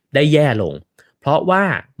ๆเนี่ยได้แย่ลงเพราะว่า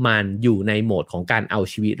มันอยู่ในโหมดของการเอา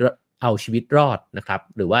ชีวิตรอดนะครับ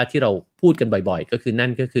หรือว่าที่เราพูดกันบ่อยๆก็คือนั่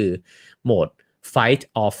นก็คือโหมด fight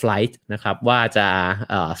or flight นะครับว่าจะ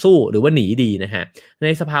สู้หรือว่าหนีดีนะฮะใน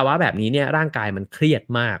สภาวะแบบนี้เนี่ยร่างกายมันเครียด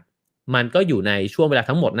มากมันก็อยู่ในช่วงเวลา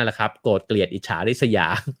ทั้งหมดนั่นแหละครับโกรธเกลียดอิจฉาริษยา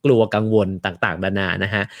กลัวกังวลต่างๆนานาน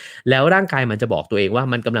ะฮะแล้วร่างกายมันจะบอกตัวเองว่า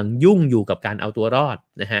มันกำลังยุ่งอยู่กับการเอาตัวรอด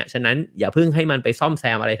นะฮะฉะนั้นอย่าเพิ่งให้มันไปซ่อมแซ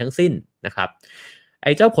มอะไรทั้งสิ้นนะครับไ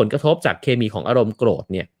อ้เจ้าผลกระทบจากเคมีของอารมณ์โกรธ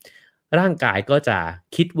เนี่ยร่างกายก็จะ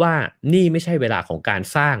คิดว่านี่ไม่ใช่เวลาของการ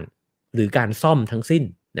สร้างหรือการซ่อมทั้งสิ้น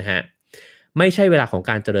นะฮะไม่ใช่เวลาของ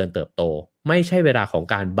การเจริญเติบโตไม่ใช่เวลาของ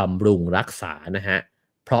การบำรุงรักษานะฮะ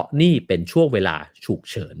เพราะนี่เป็นช่วงเวลาฉุก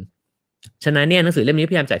เฉินฉะนั้นเนี่ยหนังสือเล่มนี้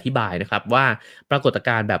พยายามจะอธิบายนะครับว่าปรากฏก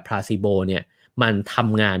ารณ์แบบพลาซิโบเนี่ยมันท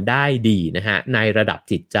ำงานได้ดีนะฮะในระดับ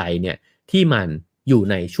จิตใจเนี่ยที่มันอยู่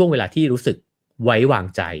ในช่วงเวลาที่รู้สึกไว้วาง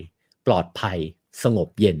ใจปลอดภัยสงบ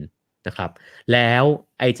เย็นนะครับแล้ว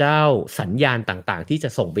ไอ้เจ้าสัญญาณต่างๆที่จะ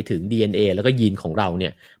ส่งไปถึง DNA แล้วก็ยีนของเราเนี่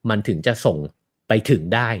ยมันถึงจะส่งไปถึง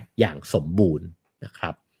ได้อย่างสมบูรณ์นะครั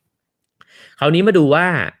บคราวนี้มาดูว่า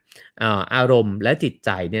อารมณ์และจิตใจ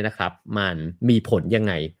เนี่ยนะครับมันมีผลยัง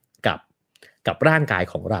ไงกับร่างกาย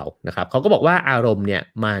ของเรานะครับเขาก็บอกว่าอารมณ์เนี่ย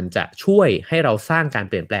มันจะช่วยให้เราสร้างการ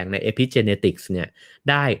เปลี่ยนแปลงใน epigenetics เนี่ย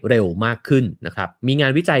ได้เร็วมากขึ้นนะครับมีงา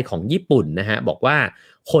นวิจัยของญี่ปุ่นนะฮะบอกว่า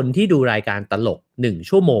คนที่ดูรายการตลก1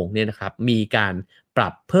ชั่วโมงเนี่ยนะครับมีการปรั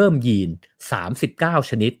บเพิ่มยีน39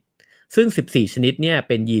ชนิดซึ่ง14ชนิดเนี่ยเ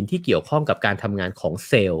ป็นยีนที่เกี่ยวข้องกับการทำงานของเ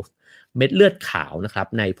ซลล์เม็ดเลือดขาวนะครับ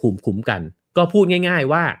ในภูมิคุ้มกันก็พูดง่าย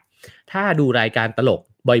ๆว่าถ้าดูรายการตลก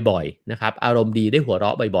บ่อยๆนะครับอารมณ์ดีได้หัวเร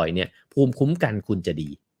าะบ่อยๆเนี่ยภูมิคุ้มกันคุณจะดี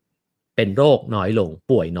เป็นโรคน้อยลง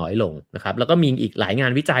ป่วยน้อยลงนะครับแล้วก็มีอีกหลายงา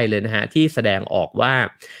นวิจัยเลยนะฮะที่แสดงออกว่า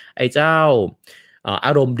ไอ้เจ้าอ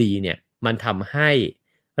ารมณ์ดีเนี่ยมันทำให้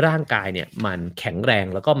ร่างกายเนี่ยมันแข็งแรง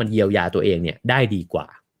แล้วก็มันเยียวยาตัวเองเนี่ยได้ดีกว่า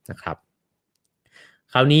นะครับ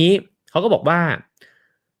คราวนี้เขาก็บอกว่า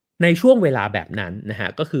ในช่วงเวลาแบบนั้นนะฮะ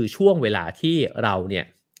ก็คือช่วงเวลาที่เราเนี่ย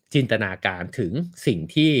จินตนาการถึงสิ่ง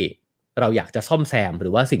ที่เราอยากจะซ่อมแซมหรื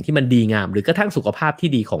อว่าสิ่งที่มันดีงามหรือกระทั่งสุขภาพที่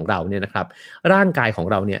ดีของเราเนี่ยนะครับร่างกายของ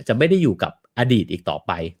เราเนี่ยจะไม่ได้อยู่กับอดีตอีกต่อไ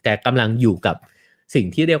ปแต่กำลังอยู่กับสิ่ง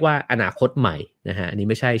ที่เรียกว่าอนาคตใหม่นะฮะอันนี้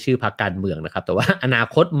ไม่ใช่ชื่อพรรคการเมืองนะครับแต่ว่าอนา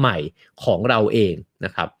คตใหม่ของเราเองน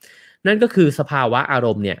ะครับนั่นก็คือสภาวะอาร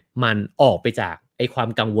มณ์เนี่ยมันออกไปจากไอ้ความ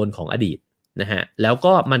กังวลของอดีตนะฮะแล้ว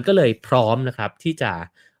ก็มันก็เลยพร้อมนะครับที่จะ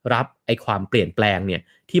รับไอ้ความเปลี่ยนแปลงเนี่ย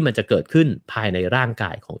ที่มันจะเกิดขึ้นภายในร่างก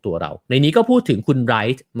ายของตัวเราในนี้ก็พูดถึงคุณไร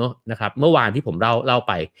ท์นะครับเมื่อวานที่ผมเล่า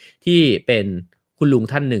ไปที่เป็นคุณลุง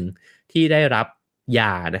ท่านหนึ่งที่ได้รับย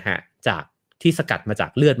านะฮะจากที่สกัดมาจา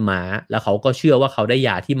กเลือดม้าแล้วเขาก็เชื่อว่าเขาได้ย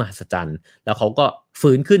าที่มหัศจรรย์แล้วเขาก็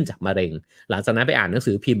ฟื้นขึ้นจากมะเร็งหลังจากนั้นไปอ่านหนัง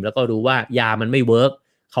สือพิมพ์แล้วก็รู้ว่ายามันไม่เวิร์ก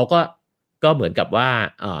เขาก็เหมือนกับว่า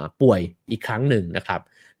ป่วยอีกครั้งหนึ่งนะครับ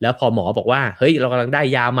แล้วพอหมอบอกว่าเฮ้ยเรากำลังได้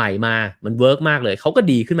ยาใหม่มามันเวิร์กมากเลยเขาก็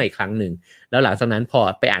ดีขึ้นมาอีกครั้งหนึ่งแล้วหลังจากนั้นพอ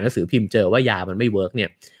ไปอ่านหนังสือพิมพ์เจอว่ายามันไม่เวิร์กเนี่ย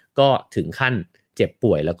ก็ถึงขั้นเจ็บ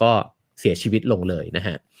ป่วยแล้วก็เสียชีวิตลงเลยนะฮ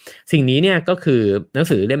ะสิ่งนี้เนี่ยก็คือหนัง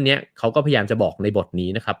สือเล่มนี้เขาก็พยายามจะบอกในบทนี้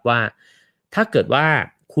นะครับว่าถ้าเกิดว่า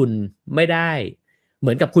คุณไม่ได้เห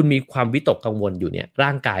มือนกับคุณมีความวิตกกังวลอยู่เนี่ยร่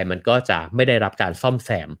างกายมันก็จะไม่ได้รับการซ่อมแซ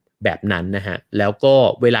มแบบนั้นนะฮะแล้วก็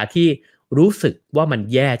เวลาที่รู้สึกว่ามัน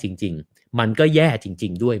แย่จริงๆมันก็แย่จริ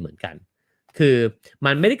งๆด้วยเหมือนกันคือ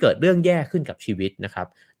มันไม่ได้เกิดเรื่องแย่ขึ้นกับชีวิตนะครับ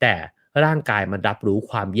แต่ร่างกายมันรับรู้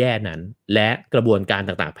ความแย่นั้นและกระบวนการ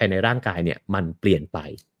ต่างๆภายในร่างกายเนี่ยมันเปลี่ยนไป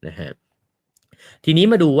นะฮะทีนี้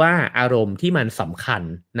มาดูว่าอารมณ์ที่มันสำคัญ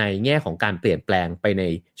ในแง่ของการเปลี่ยนแปลงไปใน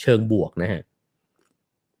เชิงบวกนะฮะ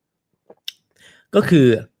ก็คือ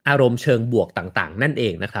อารมณ์เชิงบวกต่างๆนั่นเอ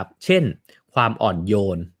งนะครับเช่น ความอ่อนโย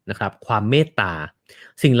นนะครับความเมตตา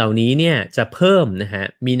สิ่งเหล่านี้เนี่ยจะเพิ่มนะฮะ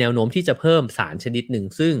มีแนวโน้มที่จะเพิ่มสารชนิดหนึ่ง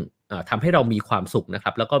ซึ่งทำให้เรามีความสุขนะค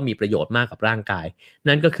รับแล้วก็มีประโยชน์มากกับร่างกาย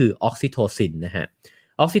นั่นก็คือออกซิโทซินนะฮะ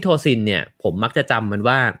ออกซิโทซินเนี่ยผมมักจะจำมัน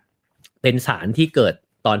ว่าเป็นสารที่เกิด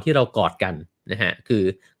ตอนที่เรากอดกันนะฮะคือ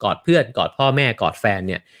กอดเพื่อนกอดพ่อแม่กอดแฟน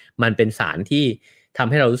เนี่ยมันเป็นสารที่ทำ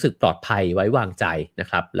ให้เรารู้สึกปลอดภัยไว้วางใจนะ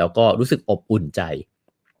ครับแล้วก็รู้สึกอบอุ่นใจ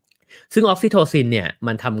ซึ่งออกซิโทซินเนี่ย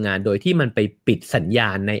มันทำงานโดยที่มันไปปิดสัญญา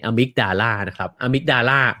ณในอะมิกดาลานะครับอะมิกดา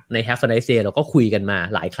ลาใน Have a Nice Day เราก็คุยกันมา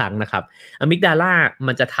หลายครั้งนะครับอะมิกดาลา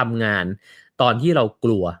มันจะทำงานตอนที่เราก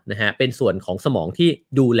ลัวนะฮะเป็นส่วนของสมองที่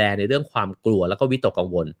ดูแลในเรื่องความกลัวแล้วก็วิตกกัง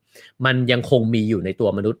วลมันยังคงมีอยู่ในตัว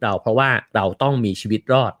มนุษย์เราเพราะว่าเราต้องมีชีวิต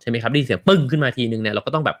รอดใช่ไหมครับได้ยินเสียงปึ้งขึ้นมาทีนึงเนี่ยเรา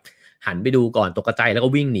ก็ต้องแบบหันไปดูก่อนตกใจแล้วก็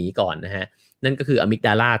วิ่งหนีก่อนนะฮะนั่นก็คืออะมิกด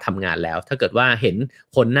าลาทำงานแล้วถ้าเกิดว่าเห็น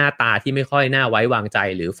คนหน้าตาที่ไม่ค่อยน่าไว้วางใจ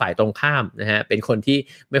หรือฝ่ายตรงข้ามนะฮะเป็นคนที่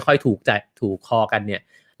ไม่ค่อยถูกคอกันเนี่ย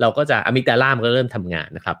เราก็จะอะมิกดาลามันก็เริ่มทำงาน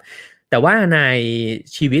นะครับแต่ว่าใน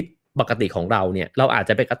ชีวิตปกติของเราเนี่ยเราอาจ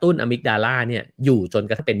จะไปกระตุ้นอะมิกดาลาเนี่ยอยู่จน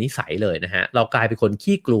กระทั่งเป็นนิสัยเลยนะฮะเรากลายเป็นคน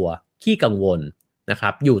ขี้กลัวขี้กังวลนะครั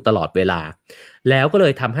บอยู่ตลอดเวลาแล้วก็เล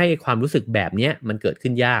ยทำให้ความรู้สึกแบบนี้มันเกิด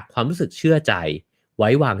ขึ้นยากความรู้สึกเชื่อใจไว้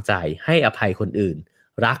วางใจให้อภัยคนอื่น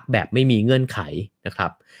รักแบบไม่มีเงื่อนไขนะครั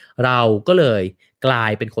บเราก็เลยกลา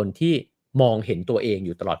ยเป็นคนที่มองเห็นตัวเองอ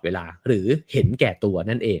ยู่ตลอดเวลาหรือเห็นแก่ตัว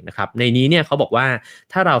นั่นเองนะครับในนี้เนี่ยเขาบอกว่า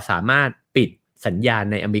ถ้าเราสามารถปิดสัญญาณ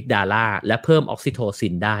ในอะมิกดาลาและเพิ่มออกซิโทซิ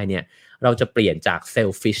นได้เนี่ยเราจะเปลี่ยนจาก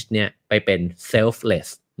selfish เนี่ยไปเป็น selfless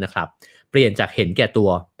นะครับเปลี่ยนจากเห็นแก่ตัว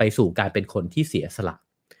ไปสู่การเป็นคนที่เสียสละ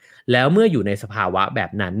แล้วเมื่ออยู่ในสภาวะแบ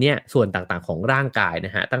บนั้นเนี่ยส่วนต่างๆของร่างกายน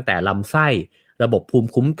ะฮะตั้งแต่ลำไส้ระบบภูมิ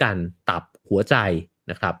คุ้มกันตับหัวใจ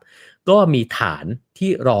นะครับก็มีฐานที่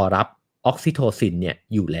รอรับออกซิโทซินเนี่ย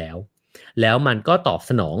อยู่แล้วมันก็ตอบ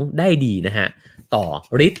สนองได้ดีนะฮะต่อ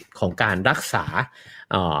ฤทธิ์ของการรักษา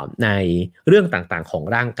ในเรื่องต่างๆของ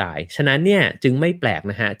ร่างกายฉะนั้นเนี่ยจึงไม่แปลก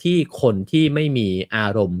นะฮะที่คนที่ไม่มีอา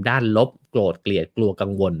รมณ์ด้านลบโกรธเกลียดกลัวกั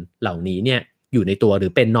งวลเหล่านี้เนี่ยอยู่ในตัวหรื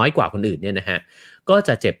อเป็นน้อยกว่าคนอื่นเนี่ยนะฮะก็จ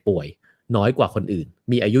ะเจ็บป่วยน้อยกว่าคนอื่น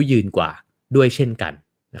มีอายุยืนกว่าด้วยเช่นกัน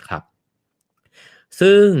นะครับ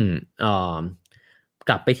ซึ่ง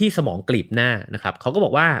กลับไปที่สมองกลีบหน้านะครับเขาก็บ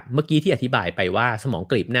อกว่าเมื่อกี้ที่อธิบายไปว่าสมอง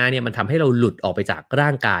กลีบหน้าเนี่ยมันทำให้เราหลุดออกไปจากร่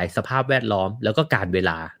างกายสภาพแวดล้อมแล้วก็การเว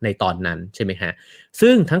ลาในตอนนั้นใช่ไหมฮะ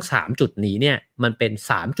ซึ่งทั้ง3จุดนี้เนี่ยมันเป็น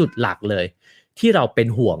3จุดหลักเลยที่เราเป็น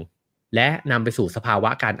ห่วงและนำไปสู่สภาวะ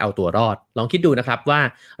การเอาตัวรอดลองคิดดูนะครับว่า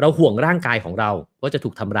เราห่วงร่างกายของเราว่าจะถู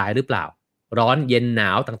กทำร้ายหรือเปล่าร้อนเย็นหนา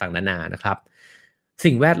วต่างๆนานานะครับ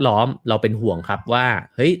สิ่งแวดล้อมเราเป็นห่วงครับว่า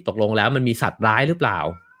เฮ้ยตกลงแล้วมันมีสัตว์ร้ายหรือเปล่า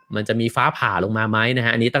มันจะมีฟ้าผ่าลงมาไหมนะฮ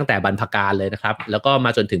ะอันนี้ตั้งแต่บรรพกาลเลยนะครับแล้วก็ม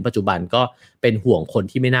าจนถึงปัจจุบันก็เป็นห่วงคน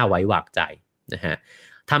ที่ไม่น่าไว้วางใจนะฮะ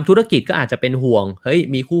ทำธุรกิจก็อาจจะเป็นห่วงเฮ้ย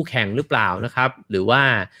มีคู่แข่งหรือเปล่านะครับหรือว่า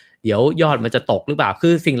เดี๋ยวยอดมันจะตกหรือเปล่าคื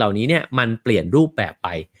อสิ่งเหล่านี้เนี่ยมันเปลี่ยนรูปแบบไป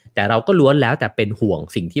แต่เราก็ล้วนแล้วแต่เป็นห่วง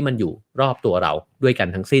สิ่งที่มันอยู่รอบตัวเราด้วยกัน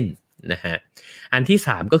ทั้งสิ้นนะฮะอันที่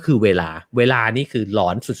3ก็คือเวลานี่คือหลอ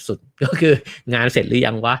นสุดๆก็คืองานเสร็จหรือ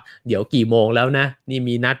ยังวะเดี๋ยวกี่โมงแล้วนะนี่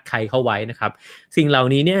มีนัดใครเข้าไว้นะครับสิ่งเหล่า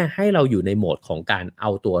นี้เนี่ยให้เราอยู่ในโหมดของการเอา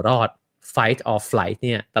ตัวรอด fight or flight เ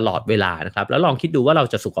นี่ยตลอดเวลานะครับแล้วลองคิดดูว่าเรา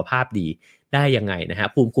จะสุขภาพดีได้ยังไงนะฮะ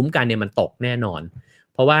ภูมิคุ้มกันเนี่ยมันตกแน่นอน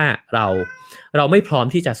เพราะว่าเราไม่พร้อม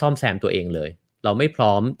ที่จะซ่อมแซมตัวเองเลยเราไม่พ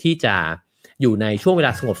ร้อมที่จะอยู่ในช่วงเวล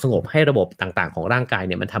าสงบให้ระบบต่างๆของร่างกายเ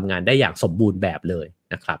นี่ยมันทำงานได้อย่างสมบูรณ์แบบเลย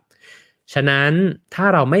นะครับฉะนั้นถ้า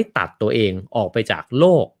เราไม่ตัดตัวเองออกไปจากโล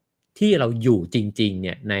กที่เราอยู่จริงๆเ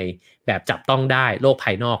นี่ยในแบบจับต้องได้โลกภ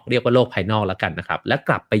ายนอกเรียกว่าโลกภายนอกแล้วกันนะครับและก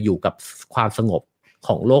ลับไปอยู่กับความสงบข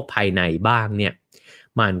องโลกภายในบ้างเนี่ย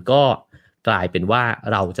มันก็กลายเป็นว่า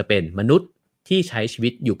เราจะเป็นมนุษย์ที่ใช้ชีวิ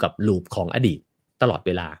ตอยู่กับลูปของอดีตตลอดเ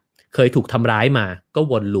วลาเคยถูกทำร้ายมาก็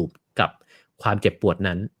วนลูปกับความเจ็บปวด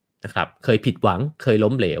นั้นนะครับเคยผิดหวังเคย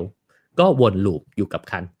ล้มเหลวก็วนลูปอยู่กับ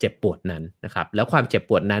การเจ็บปวดนั้นนะครับแล้วความเจ็บ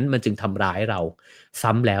ปวดนั้นมันจึงทำร้ายเรา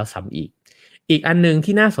ซ้ำแล้วซ้ำอีกอันนึง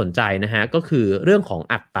ที่น่าสนใจนะฮะก็คือเรื่องของ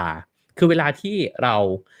อัตตาคือเวลาที่เรา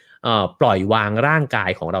ปล่อยวางร่างกาย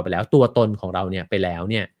ของเราไปแล้วตัวตนของเราเนี่ยไปแล้ว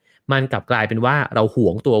เนี่ยมันกลับกลายเป็นว่าเราห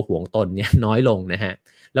วงตัวหวงตนเนี่ยน้อยลงนะฮะ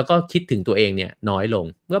แล้วก็คิดถึงตัวเองเนี่ยน้อยลง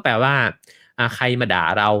ก็แปลว่าใครมาด่า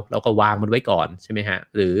เราก็วางมันไว้ก่อนใช่ไหมฮะ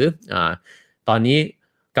หรือตอนนี้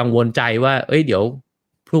กังวลใจว่าเดี๋ยว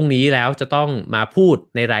พรุ่งนี้แล้วจะต้องมาพูด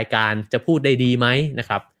ในรายการจะพูดได้ดีไหมนะค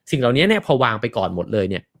รับสิ่งเหล่านี้เนี่ยพอวางไปก่อนหมดเลย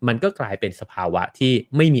เนี่ยมันก็กลายเป็นสภาวะที่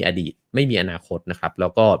ไม่มีอดีตไม่มีอนาคตนะครับแล้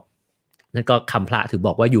วก็นั่นก็คำพระถึงบ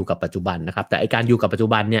อกว่าอยู่กับปัจจุบันนะครับแต่ไอการอยู่กับปัจจุ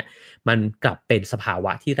บันเนี่ยมันกลับเป็นสภาว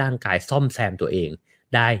ะที่ร่างกายซ่อมแซมตัวเอง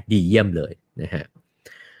ได้ดีเยี่ยมเลยนะฮะ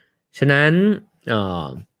ฉะนั้น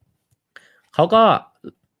เขาก็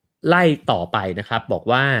ไล่ต่อไปนะครับบอก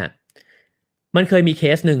ว่ามันเคยมีเค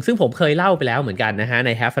สหนึ่งซึ่งผมเคยเล่าไปแล้วเหมือนกันนะฮะใน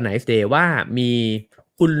Have a Nice Day ว่ามี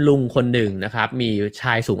คุณลุงคนหนึ่งนะครับมีช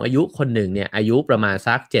ายสูงอายุคนหนึ่งเนี่ยอายุประมาณ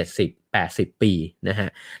สัก70-80 ปีนะฮะ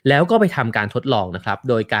แล้วก็ไปทำการทดลองนะครับ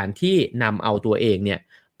โดยการที่นำเอาตัวเองเนี่ย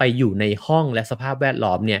ไปอยู่ในห้องและสภาพแวด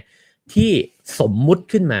ล้อมเนี่ยที่สมมุติ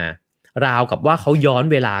ขึ้นมาราวกับว่าเขาย้อน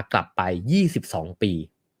เวลากลับไป22 ปี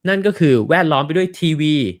นั่นก็คือแวดล้อมไปด้วยที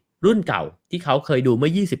วีรุ่นเก่าที่เขาเคยดูเมื่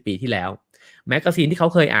อ20 ปีที่แล้วแมกกาซีนที่เขา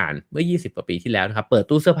เคยอ่านเมื่อ20 กว่าปีที่แล้วนะครับเปิด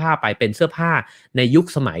ตู้เสื้อผ้าไปเป็นเสื้อผ้าในยุค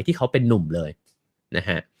สมัยที่เขาเป็นหนุ่มเลยนะ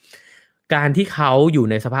ฮะการที่เขาอยู่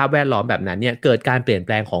ในสภาพแวดล้อมแบบนั้นเนี่ยเกิดการเปลี่ยนแป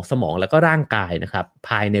ลงของสมองแล้วก็ร่างกายนะครับภ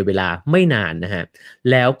ายในเวลาไม่นานนะฮะ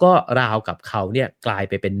แล้วก็ราวกับเขาเนี่ยกลาย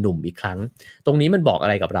ไปเป็นหนุ่มอีกครั้งตรงนี้มันบอกอะ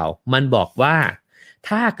ไรกับเรามันบอกว่า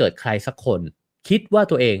ถ้าเกิดใครสักคนคิดว่า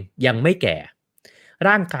ตัวเองยังไม่แก่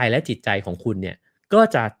ร่างกายและจิตใจของคุณเนี่ยก็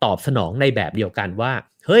จะตอบสนองในแบบเดียวกันว่า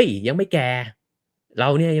เฮ้ยยังไม่แก่เรา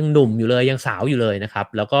เนี่ยยังหนุ่มอยู่เลยยังสาวอยู่เลยนะครับ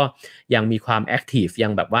แล้วก็ยังมีความแอคทีฟยั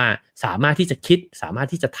งแบบว่าสามารถที่จะคิดสามารถ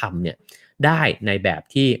ที่จะทำเนี่ยได้ในแบบ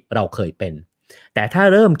ที่เราเคยเป็นแต่ถ้า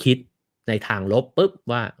เริ่มคิดในทางลบปุ๊บ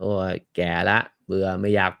ว่าโอ้ยแก่ละเบื่อไม่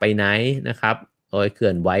อยากไปไหนนะครับโอ้ยเคลื่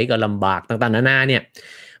อนไหวก็ลำบากต่างๆนานาเนี่ย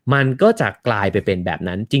มันก็จะกลายไปเป็นแบบ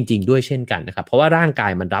นั้นจริงๆด้วยเช่นกันนะครับเพราะว่าร่างกา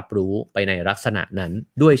ยมันรับรู้ไปในลักษณะนั้น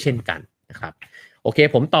ด้วยเช่นกันนะครับโอเค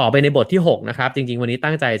ผมต่อไปในบทที่6นะครับจริงๆวันนี้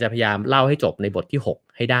ตั้งใจจะพยายามเล่าให้จบในบทที่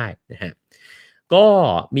6ให้ได้นะฮะก็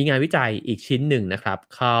มีงานวิจัยอีกชิ้นหนึ่งนะครับ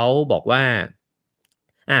เขาบอกว่า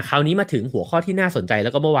คราวนี้มาถึงหัวข้อที่น่าสนใจแล้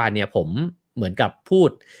วก็เมื่อวานเนี่ยผมเหมือนกับพูด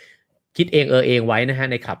คิดเองเองไว้นะฮะ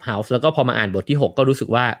ใน Clubhouse แล้วก็พอมาอ่านบทที่6ก็รู้สึก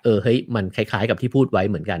ว่าเฮ้ยมันคล้ายๆกับที่พูดไว้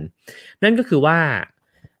เหมือนกันนั่นก็คือว่า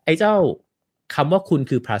ไอ้เจ้าคำว่าคุณ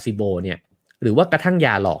คือ placebo เนี่ยหรือว่ากระทั่งย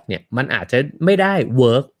าหลอกเนี่ยมันอาจจะไม่ได้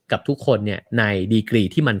work กับทุกคนเนี่ยในดีกรี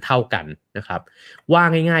ที่มันเท่ากันนะครับว่า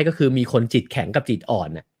ง่ายๆก็คือมีคนจิตแข็งกับจิตอ่อน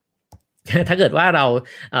น่ะ ถ้าเกิดว่าเรา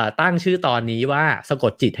ตั้งชื่อตอนนี้ว่าสะก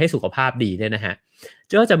ดจิตให้สุขภาพดีเนี่ยนะฮะ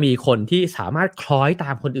ก็จะมีคนที่สามารถคล้อยต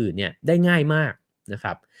ามคนอื่นเนี่ยได้ง่ายมากนะค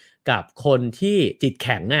รับกับคนที่จิตแ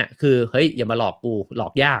ข็งอ่ะคือเฮ้ยอย่ามาหลอกกูหลอ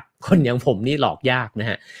กยากคนอย่างผมนี่หลอกยากนะ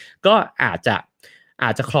ฮะก็อาจจ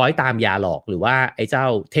ะคล้อยตามยาหลอกหรือว่าไอ้เจ้า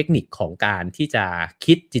เทคนิคของการที่จะ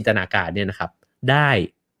คิดจินตนาการเนี่ยนะครับได้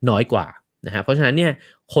น้อยกว่านะฮะเพราะฉะนั้นเนี่ย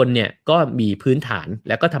คนเนี่ยก็มีพื้นฐานแ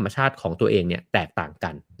ละก็ธรรมชาติของตัวเองเนี่ยแตกต่างกั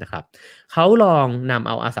นนะครับเขาลองนำเ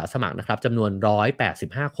อาอาสาสมัครนะครับจำนวน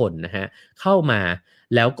185คนนะฮะเข้ามา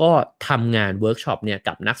แล้วก็ทำงานเวิร์กช็อปเนี่ย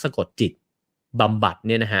กับนักสะกดจิตบำบัดเ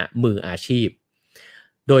นี่ยนะฮะมืออาชีพ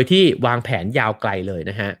โดยที่วางแผนยาวไกลเลย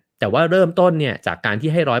นะฮะแต่ว่าเริ่มต้นเนี่ยจากการ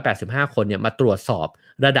ที่ให้185คนเนี่ยมาตรวจสอบ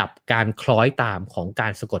ระดับการคล้อยตามของกา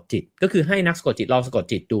รสะกดจิตก็คือให้นักสะกดจิตลองสะกด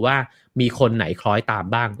จิตดูว่ามีคนไหนคล้อยตาม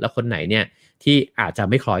บ้างแล้วคนไหนเนี่ยที่อาจจะ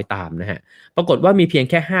ไม่คล้อยตามนะฮะปรากฏว่ามีเพียง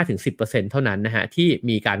แค่ 5-10% เท่านั้นนะฮะที่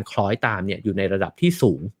มีการคล้อยตามเนี่ยอยู่ในระดับที่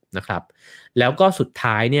สูงนะครับแล้วก็สุด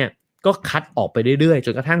ท้ายเนี่ยก็คัดออกไปเรื่อยๆจ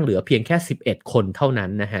นกระทั่งเหลือเพียงแค่11คนเท่านั้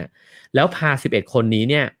นนะฮะแล้วพา11คนนี้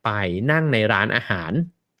เนี่ยไปนั่งในร้านอาหาร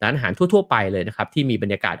ทั่วๆไปเลยนะครับที่มีบร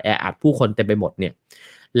รยากาศแออัดผู้คนเต็มไปหมดเนี่ย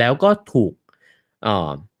แล้วก็ถูก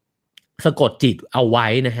สะกดจิตเอาไว้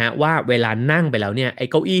นะฮะว่าเวลานั่งไปแล้วเนี่ยไอ้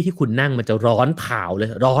เก้าอี้ที่คุณนั่งมันจะร้อนเผาเลย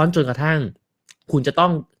ร้อนจนกระทั่งคุณจะต้อ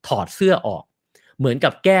งถอดเสื้อออกเหมือนกั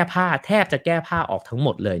บแก้ผ้าแทบจะแก้ผ้าออกทั้งหม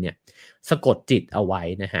ดเลยเนี่ยสะกดจิตเอาไว้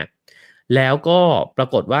นะฮะแล้วก็ปรา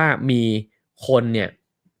กฏว่ามีคนเนี่ย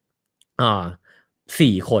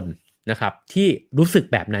4 คนนะครับที่รู้สึก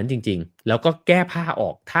แบบนั้นจริงๆแล้วก็แก้ผ้าออ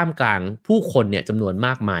กท่ามกลางผู้คนเนี่ยจำนวนม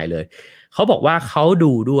ากมายเลยเขาบอกว่าเขา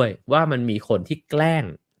ดูด้วยว่ามันมีคนที่แกล้ง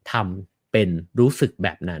ทำเป็นรู้สึกแบ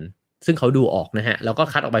บนั้นซึ่งเขาดูออกนะฮะแล้วก็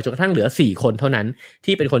คัดออกไปจนกระทั่งเหลือ4 คนเท่านั้น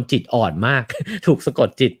ที่เป็นคนจิตอ่อนมาก ถูกสะกด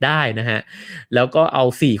จิตได้นะฮะแล้วก็เอา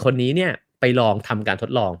4 คนนี้เนี่ยไปลองทำการท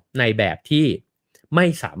ดลองในแบบที่ไม่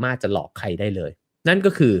สามารถจะหลอกใครได้เลยนั่นก็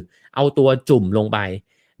คือเอาตัวจุ่มลงไป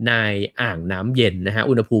ในอ่างน้ำเย็นนะฮะ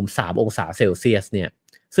อุณหภูมิ3 องศาเซลเซียสเนี่ย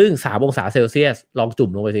ซึ่ง3 องศาเซลเซียสลองจุ่ม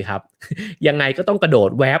ลงไปสิครับ ยังไงก็ต้องกระโดด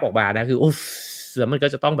แวบออกมานะคืออุ๊ฟแล้วมันก็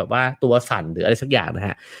จะต้องแบบว่าตัวสั่นหรืออะไรสักอย่างนะฮ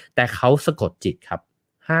ะแต่เขาสะกดจิตครับ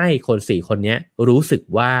ให้คน4 คนนี้รู้สึก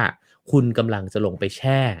ว่าคุณกำลังจะลงไปแ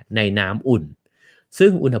ช่ในน้ำอุ่นซึ่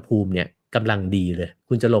งอุณหภูมิเนี่ยกำลังดีเลย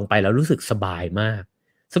คุณจะลงไปแล้วรู้สึกสบายมาก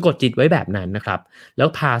สะกดจิตไว้แบบนั้นนะครับแล้ว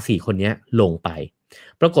พา4 คนนี้ลงไป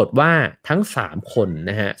ปรากฏว่าทั้ง3 คน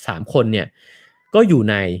นะฮะ3 คนเนี่ยก็อยู่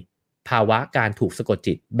ในภาวะการถูกสะกด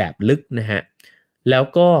จิตแบบลึกนะฮะแล้ว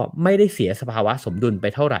ก็ไม่ได้เสียสภาวะสมดุลไป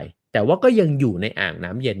เท่าไหร่แต่ว่าก็ยังอยู่ในอ่าง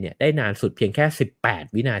น้ำเย็นเนี่ยได้นานสุดเพียงแค่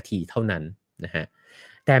18 วินาทีเท่านั้นนะฮะ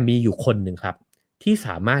แต่มีอยู่คนหนึ่งครับที่ส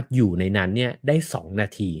ามารถอยู่ในนั้นเนี่ยได้2 นา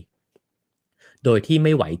ทีโดยที่ไ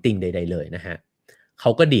ม่ไหวติงใดๆเลยนะฮะ เข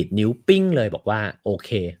าก็ดีดนิ้วปิ้งเลยบอกว่าโอเค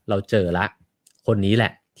เราเจอละคนนี้แหล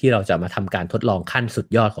ะที่เราจะมาทำการทดลองขั้นสุด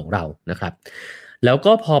ยอดของเรานะครับแล้ว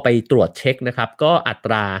ก็พอไปตรวจเช็คนะครับก็อัต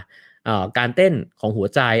ราการเต้นของหัว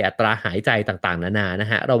ใจอัตราหายใจต่างๆนานาน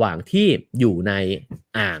ะฮะระหว่างที่อยู่ใน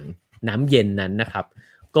อ่างน้ำเย็นนั้นนะครับ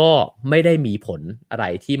ก็ไม่ได้มีผลอะไร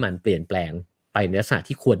ที่มันเปลี่ยนแปลงไปในลักษณะ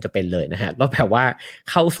ที่ควรจะเป็นเลยนะฮะก็แปลว่า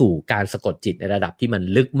เข้าสู่การสะกดจิตในระดับที่มัน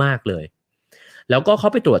ลึกมากเลยแล้วก็เขา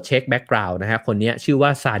ไปตรวจเช็คแบ็กกราวด์นะฮะคนนี้ชื่อว่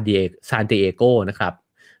าซานดิเอโกนะครับ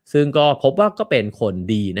ซึ่งก็พบว่าก็เป็นคน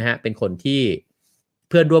ดีนะฮะเป็นคนที่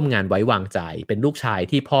เพื่อนร่วมงานไว้วางใจเป็นลูกชาย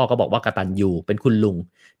ที่พ่อก็บอกว่ากตัญญูเป็นคุณลุง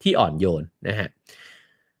ที่อ่อนโยนนะฮะ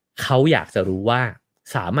เขาอยากจะรู้ว่า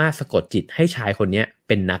สามารถสะกดจิตให้ชายคนนี้เ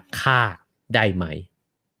ป็นนักฆ่าได้ไหม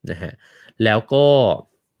นะฮะแล้วก็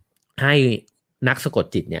ให้นักสะกด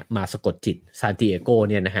จิตเนี่ยมาสะกดจิตซานติเอโก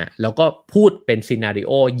เนี่ยนะฮะแล้วก็พูดเป็นซีนาริโ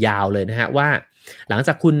อยาวเลยนะฮะว่าหลังจ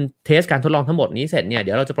ากคุณเทสการทดลองทั้งหมดนี้เสร็จเนี่ยเ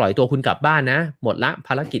ดี๋ยวเราจะปล่อยตัวคุณกลับบ้านนะหมดละภ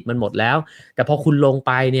ารกิจมันหมดแล้วแต่พอคุณลงไ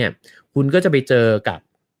ปเนี่ยคุณก็จะไปเจอกับ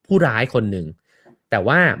ผู้ร้ายคนหนึ่งแต่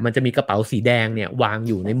ว่ามันจะมีกระเป๋าสีแดงเนี่ยวาง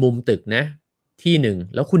อยู่ในมุมตึกนะที่หนึ่ง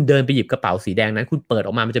แล้วคุณเดินไปหยิบกระเป๋าสีแดงนั้นคุณเปิดอ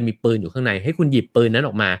อกมามันจะมีปืนอยู่ข้างในให้คุณหยิบปืนนั้นอ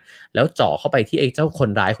อกมาแล้วจ่อเข้าไปที่ไอ้เจ้าคน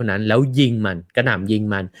ร้ายคนนั้นแล้วยิงมันกระหน่ำยิง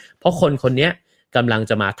มันเพราะคนคนนี้กำลัง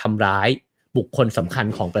จะมาทำร้ายบุคคลสำคัญ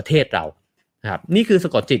ของประเทศเราครับนี่คือส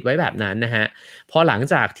ะกดจิตไว้แบบนั้นนะฮะพอหลัง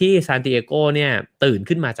จากที่ซานติเอโกเนี่ยตื่น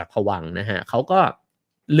ขึ้นมาจากภวังค์นะฮะเขาก็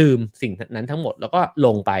ลืมสิ่งนั้นทั้งหมดแล้วก็ล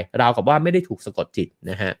งไปราวกับว่าไม่ได้ถูกสะกดจิต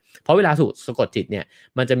นะฮะเพราะเวลาถูกสะกดจิตเนี่ย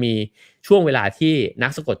มันจะมีช่วงเวลาที่นั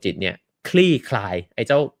กสะกดจิตเนี่ยคลี่คลายไอ้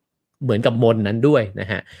เจ้าเหมือนกับมนนั้นด้วยนะ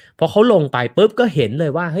ฮะพอเขาลงไปปุ๊บก็เห็นเล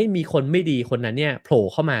ยว่าเฮ้ยมีคนไม่ดีคนนั้นเนี่ยโผล่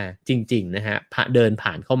เข้ามาจริงๆนะฮะเดิน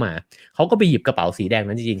ผ่านเข้ามาเขาก็ไปหยิบกระเป๋าสีแดง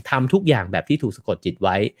นั้นจริงๆทำทุกอย่างแบบที่ถูกสะกดจิตไ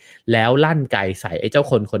ว้แล้วลั่นไกใส่ไอ้เจ้า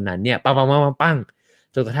คนคนนั้นเนี่ยปัง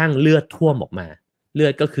จนกระทั่งเลือดท่วมออกมาเลือ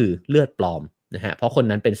ดก็คือเลือดปลอมนะฮะเพราะคน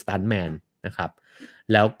นั้นเป็นสตันท์แมนนะครับ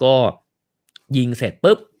แล้วก็ยิงเสร็จ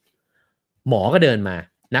ปุ๊บหมอก็เดินมา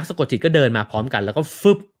นักสะกดจิตก็เดินมาพร้อมกันแล้วก็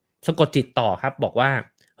ฟึบสะกดจิตต่อครับบอกว่า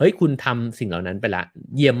เฮ้ยคุณทำสิ่งเหล่านั้นไปละ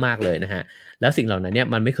เยี่ยมมากเลยนะฮะแล้วสิ่งเหล่านั้นเนี่ย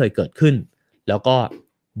มันไม่เคยเกิดขึ้นแล้วก็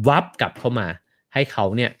วับกลับเข้ามาให้เขา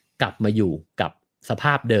เนี่ยกลับมาอยู่กับสภ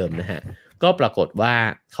าพเดิมนะฮะก็ปรากฏว่า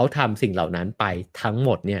เขาทำสิ่งเหล่านั้นไปทั้งหม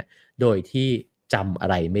ดเนี่ยโดยที่จำอะ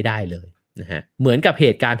ไรไม่ได้เลยนะฮะเหมือนกับเห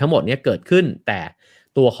ตุการณ์ทั้งหมดเนี่ยเกิดขึ้นแต่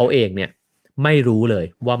ตัวเขาเองเนี่ยไม่รู้เลย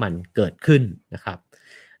ว่ามันเกิดขึ้นนะครับ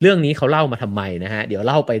เรื่องนี้เขาเล่ามาทำไมนะฮะเดี๋ยว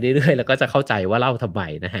เล่าไปเรื่อยๆแล้วก็จะเข้าใจว่าเล่าทำไม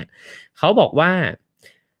นะฮะเขาบอกว่า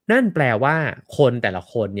นั่นแปลว่าคนแต่ละ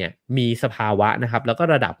คนเนี่ยมีสภาวะนะครับแล้วก็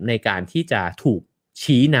ระดับในการที่จะถูก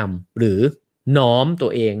ชี้นำหรือน้อมตั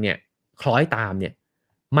วเองเนี่ยคล้อยตามเนี่ย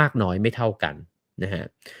มากน้อยไม่เท่ากันนะฮะ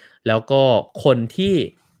แล้วก็คนที่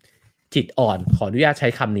จิตอ่อนขออนุญาตใช้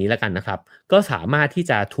คำนี้แล้วกันนะครับก็สามารถที่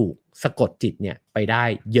จะถูกสะกดจิตเนี่ยไปได้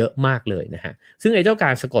เยอะมากเลยนะฮะซึ่งไอ้เจ้ากา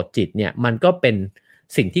รสะกดจิตเนี่ยมันก็เป็น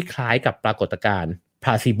สิ่งที่คล้ายกับปรากฏการณ์พล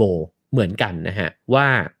าซิโบเหมือนกันนะฮะว่า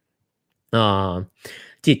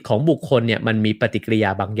จิตของบุคคลเนี่ยมันมีปฏิกิริย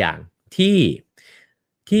าบางอย่างที่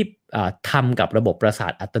ทำกับระบบประสา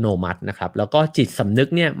ทอัตโนมัตินะครับแล้วก็จิตสำนึก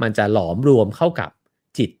เนี่ยมันจะหลอมรวมเข้ากับ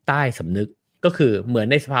จิตใต้สำนึกก็คือเหมือน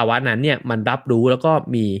ในสภาวะนั้นเนี่ยมันรับรู้แล้วก็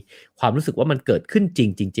มีความรู้สึกว่ามันเกิดขึ้นจ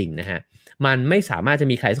ริงๆนะฮะมันไม่สามารถจะ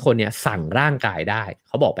มีใครสักคนเนี่ยสั่งร่างกายได้เ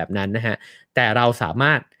ขาบอกแบบนั้นนะฮะแต่เราสาม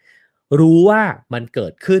ารถรู้ว่ามันเกิ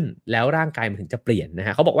ดขึ้นแล้วร่างกายมันถึงจะเปลี่ยนนะฮ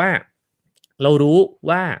ะเขาบอกว่าเรารู้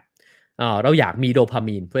ว่าเราอยากมีโดพา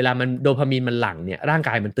มีนเวลามันโดพามีนมันหลั่งเนี่ยร่าง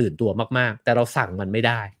กายมันตื่นตัวมากๆแต่เราสั่งมันไม่ไ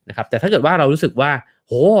ด้นะครับแต่ถ้าเกิดว่าเรารู้สึกว่าโ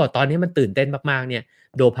หตอนนี้มันตื่นเต้นมากๆเนี่ย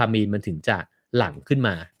โดพามีนมันถึงจะหลั่งขึ้นม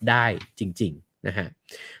าได้จริงๆนะฮะ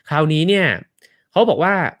คราวนี้เนี่ยเขาบอก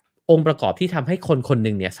ว่าองค์ประกอบที่ทำให้คนคนห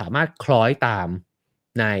นึ่งเนี่ยสามารถคล้อยตาม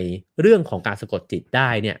ในเรื่องของการสะกดจิตได้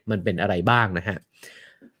เนี่ยมันเป็นอะไรบ้างนะฮะ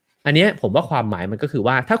อันนี้ผมว่าความหมายมันก็คือ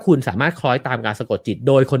ว่าถ้าคุณสามารถคล้อยตามการสะกดจิต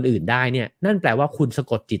โดยคนอื่นได้เนี่ยนั่นแปลว่าคุณสะ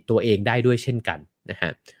กดจิตตัวเองได้ด้วยเช่นกันนะฮ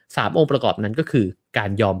ะ3องค์ประกอบนั้นก็คือกา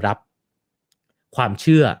รยอมรับความเ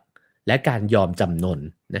ชื่อและการยอมจำนน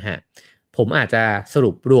นะฮะผมอาจจะส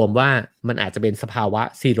รุปรวมว่ามันอาจจะเป็นสภาวะ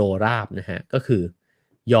ซีโรราบนะฮะก็คือ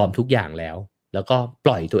ยอมทุกอย่างแล้วก็ป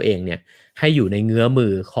ล่อยตัวเองเนี่ยให้อยู่ในเงื้อมื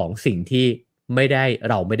อของสิ่งที่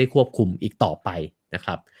เราไม่ได้ควบคุมอีกต่อไปนะค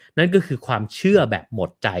รับนั่นก็คือความเชื่อแบบหม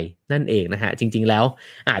ดใจนั่นเองนะฮะจริงๆแล้ว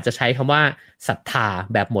อาจจะใช้คำว่าศรัทธา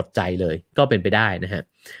แบบหมดใจเลยก็เป็นไปได้นะฮะ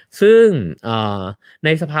ซึ่งใน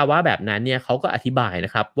สภาวะแบบนั้นเนี่ยเขาก็อธิบายน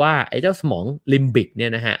ะครับว่าไอ้เจ้าสมองลิมบิกเนี่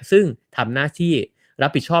ยนะฮะซึ่งทำหน้าที่รั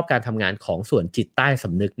บผิดชอบการทำงานของส่วนจิตใต้ส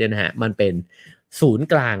ำนึกเนี่ยนะฮะมันเป็นศูนย์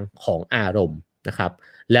กลางของอารมณ์นะครับ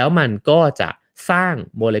แล้วมันก็จะ สร้าง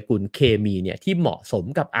โมเลกุลเคมีเนี่ยที่เหมาะสม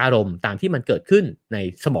กับอารมณ์ตามที่มันเกิดขึ้นใน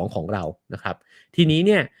สมองของเรานะครับทีนี้เ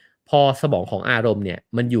นี่ยพอสมองของอารมณ์เนี่ย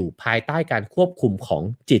มันอยู่ภายใต้การควบคุมของ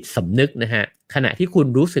จิตสำนึกนะฮะขณะที่คุณ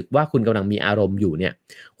รู้สึกว่าคุณกำลังมีอารมณ์อยู่เนี่ย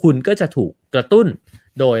คุณก็จะถูกกระตุ้น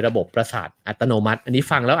โดยระบบประสาทอัตโนมัติอันนี้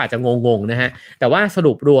ฟังแล้วอาจจะงงๆนะฮะแต่ว่าส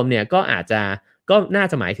รุปรวมเนี่ยก็น่า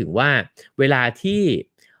จะหมายถึงว่าเวลาที่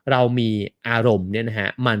เรามีอารมณ์เนี่ยนะฮะ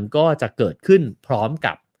มันก็จะเกิดขึ้นพร้อม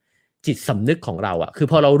กับจิตสำนึกของเราอะคือ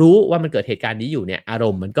พอเรารู้ว่ามันเกิดเหตุการณ์นี้อยู่เนี่ยอาร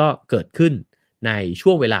มณ์มันก็เกิดขึ้นในช่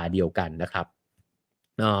วงเวลาเดียวกันนะครับ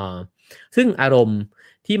ซึ่งอารมณ์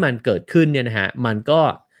ที่มันเกิดขึ้นเนี่ยนะฮะมันก็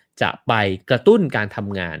จะไปกระตุ้นการท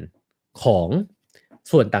ำงานของ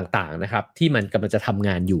ส่วนต่างๆนะครับที่มันกำลังจะทำง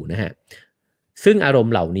านอยู่นะฮะซึ่งอารม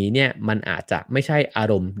ณ์เหล่านี้เนี่ยมันอาจจะไม่ใช่อา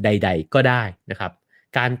รมณ์ใดๆก็ได้นะครับ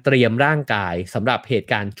การเตรียมร่างกายสำหรับเหตุ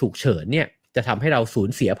การณ์ฉุกเฉินเนี่ยจะทำให้เราสูญ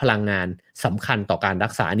เสียพลังงานสำคัญต่อการรั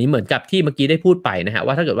กษานี้เหมือนกับที่เมื่อกี้ได้พูดไปนะฮะ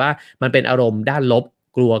ว่าถ้าเกิดว่ามันเป็นอารมณ์ด้านลบ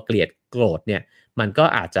กลัวเกลียดโกรธเนี่ยมันก็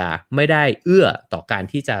อาจจะไม่ได้เอื้อต่อการ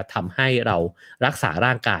ที่จะทำให้เรารักษา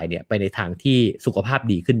ร่างกายเนี่ยไปในทางที่สุขภาพ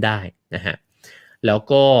ดีขึ้นได้นะฮะแล้ว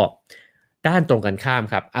ก็ด้านตรงกันข้าม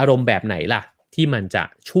ครับอารมณ์แบบไหนล่ะที่มันจะ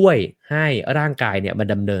ช่วยให้ร่างกายเนี่ยมัน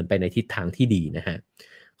ดำเนินไปในทิศทางที่ดีนะฮะ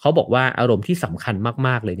เขาบอกว่าอารมณ์ที่สำคัญม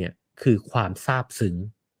ากๆเลยเนี่ยคือความซาบซึ้ง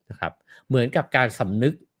นะครับเหมือนกับการสำนึ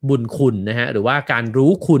กบุญคุณนะฮะหรือว่าการ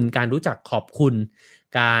รู้คุณการรู้จักขอบคุณ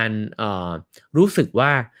การรู้สึกว่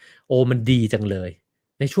าโอ้มันดีจังเลย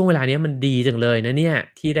ในช่วงเวลานี้มันดีจังเลยนะเนี่ย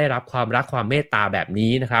ที่ได้รับความรักความเมตตาแบบ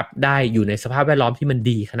นี้นะครับได้อยู่ในสภาพแวดล้อมที่มัน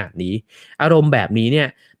ดีขนาดนี้อารมณ์แบบนี้เนี่ย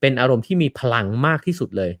เป็นอารมณ์ที่มีพลังมากที่สุด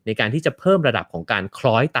เลยในการที่จะเพิ่มระดับของการค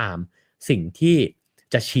ล้อยตามสิ่งที่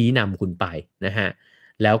จะชี้นำคุณไปนะฮะ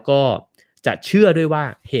แล้วก็จะเชื่อด้วยว่า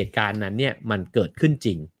เหตุการณ์นั้นเนี่ยมันเกิดขึ้นจ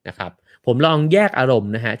ริงนะครับผมลองแยกอารมณ์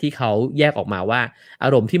นะฮะที่เขาแยกออกมาว่าอา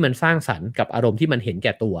รมณ์ที่มันสร้างสรรค์กับอารมณ์ที่มันเห็นแ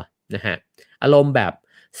ก่ตัวนะฮะอารมณ์แบบ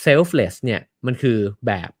selfless เนี่ยมันคือแ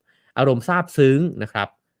บบอารมณ์ซาบซึ้งนะครับ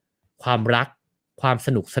ความรักความส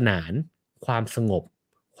นุกสนานความสงบ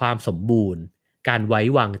ความสมบูรณ์การไว้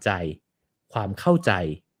วางใจความเข้าใจ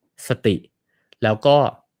สติแล้วก็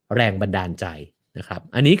แรงบันดาลใจนะครับ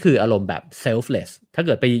อันนี้คืออารมณ์แบบ selfless ถ้าเ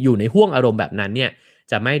กิดไปอยู่ในห้วงอารมณ์แบบนั้นเนี่ย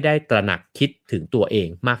จะไม่ได้ตระหนักคิดถึงตัวเอง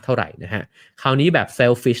มากเท่าไหร่นะฮะคราวนี้แบบ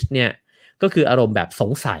selfish เนี่ยก็คืออารมณ์แบบส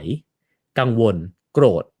งสัยกังวลโกร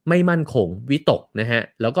ธไม่มั่นคงวิตกนะฮะ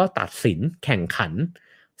แล้วก็ตัดสินแข่งขัน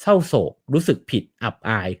เศร้าโศกรู้สึกผิดอับ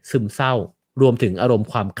อายซึมเศร้ารวมถึงอารมณ์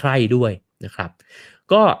ความใคร่ด้วยนะครับ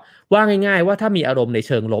ก็ว่าง่ายๆว่าถ้ามีอารมณ์ในเ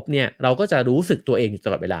ชิงลบเนี่ยเราก็จะรู้สึกตัวเองอยู่ต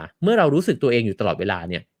ลอดเวลาเมื่อเรารู้สึกตัวเองอยู่ตลอดเวลา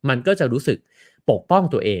เนี่ยมันก็จะรู้สึกปกป้อง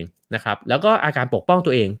ตัวเองนะครับแล้วก็อาการปกป้อง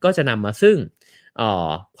ตัวเองก็จะนำมาซึ่ง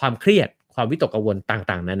ความเครียดความวิตกกังวล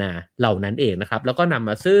ต่างๆนานาเหล่านั้นเองนะครับแล้วก็นำ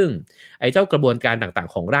มาซึ่งไอ้เจ้ากระบวนการต่าง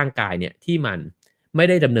ๆของร่างกายเนี่ยที่มันไม่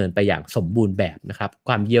ได้ดำเนินไปอย่างสมบูรณ์แบบนะครับค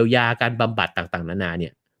วามเยียวยาการบำบัดต่างๆนานาเนี่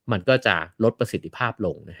ยมันก็จะลดประสิทธิภาพล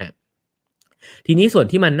งนะฮะทีนี้ส่วน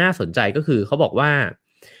ที่มันน่าสนใจก็คือเขาบอกว่า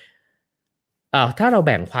ถ้าเราแ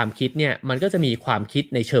บ่งความคิดเนี่ยมันก็จะมีความคิด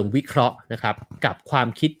ในเชิงวิเคราะห์นะครับกับความ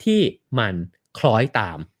คิดที่มันคล้อยต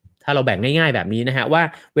ามถ้าเราแบ่งง่ายๆแบบนี้นะฮะว่า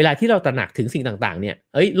เวลาที่เราตระหนักถึงสิ่งต่างๆเนี่ย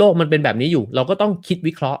โลกมันเป็นแบบนี้อยู่เราก็ต้องคิด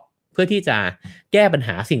วิเคราะห์เพื่อที่จะแก้ปัญห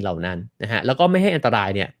าสิ่งเหล่านั้นนะฮะแล้วก็ไม่ให้อันตราย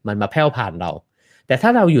เนี่ยมันมาแผ่วผ่านเราแต่ถ้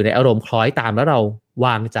าเราอยู่ในอารมณ์คล้อยตามแล้วเราว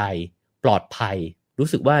างใจปลอดภัยรู้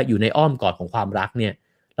สึกว่าอยู่ในอ้อมกอดของความรักเนี่ย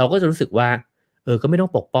เราก็จะรู้สึกว่าก็ไม่ต้อ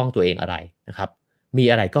งปกป้องตัวเองอะไรนะครับมี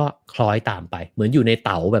อะไรก็คล้อยตามไปเหมือนอยู่ในเ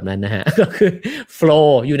ต๋าแบบนั้นนะฮะ ก็คือ flow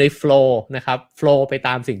อยู่ใน flow นะครับ flow ไปต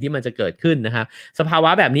ามสิ่งที่มันจะเกิดขึ้นนะครับสภาว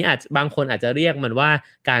ะแบบนี้บางคนอาจจะเรียกมันว่า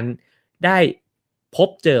การได้พบ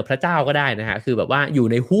เจอพระเจ้าก็ได้นะฮะคือแบบว่าอยู่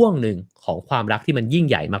ในห้วงหนึ่งของความรักที่มันยิ่ง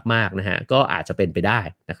ใหญ่มากๆนะฮะก็อาจจะเป็นไปได้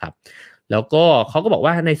นะครับแล้วก็เขาก็บอก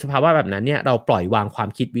ว่าในสภาวะแบบนั้นเนี่ยเราปล่อยวางความ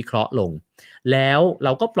คิดวิเคราะห์ลงแล้วเร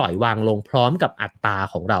าก็ปล่อยวางลงพร้อมกับอัตตา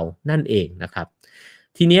ของเรานั่นเองนะครับ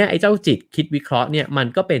ทีนี้ไอ้เจ้าจิตคิดวิเคราะห์เนี่ยมัน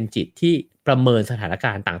ก็เป็นจิตที่ประเมินสถานก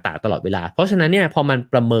ารณ์ต่างๆตลอดเวลาเพราะฉะนั้นเนี่ยพอมัน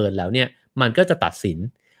ประเมินแล้วเนี่ยมันก็จะตัดสิน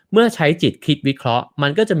เมื่อใช้จิตคิดวิเคราะห์มั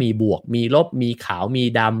นก็จะมีบวกมีลบมีขาวมี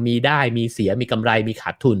ดำมีได้มีเสียมีกำไรมีข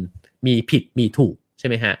าดทุนมีผิดมีถูกใช่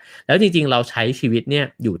ไหมฮะแล้วจริงๆเราใช้ชีวิตเนี่ย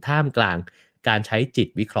อยู่ท่ามกลางการใช้จิต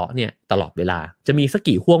วิเคราะห์เนี่ยตลอดเวลาจะมีสัก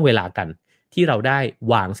กี่ห้วงเวลากันที่เราได้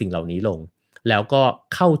วางสิ่งเหล่านี้ลงแล้วก็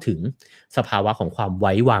เข้าถึงสภาวะของความไ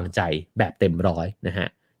ว้วางใจแบบเต็มร้อยนะฮะ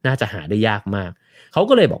น่าจะหาได้ยากมากเขา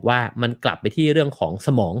ก็เลยบอกว่ามันกลับไปที่เรื่องของส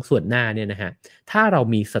มองส่วนหน้าเนี่ยนะฮะถ้าเรา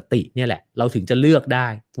มีสติเนี่ยแหละเราถึงจะเลือกได้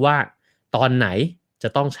ว่าตอนไหนจะ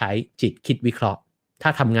ต้องใช้จิตคิดวิเคราะห์ถ้า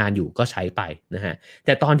ทำงานอยู่ก็ใช้ไปนะฮะแ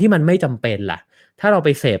ต่ตอนที่มันไม่จำเป็นล่ะ ถ้าเราไป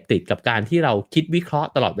เสพติดกับการที่เราคิดวิเคราะห์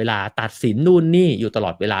ตลอดเวลาตัดสินนู่นนี่อยู่ตล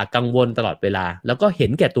อดเวลากังวลตลอดเวลาแล้วก็เห็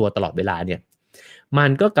นแก่ตัวตลอดเวลาเนี่ยมัน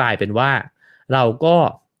ก็กลายเป็นว่าเราก็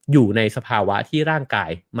อยู่ในสภาวะที่ร่างกาย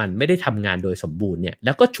มันไม่ได้ทำงานโดยสมบูรณ์เนี่ยแ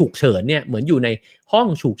ล้วก็ฉุกเฉินเนี่ยเหมือนอยู่ในห้อง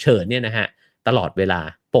ฉุกเฉินเนี่ยนะฮะตลอดเวลา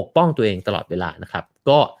ปกป้องตัวเองตลอดเวลานะครับ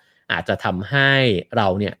ก็อาจจะทำให้เรา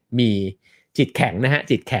เนี่ยมีจิตแข็งนะฮะ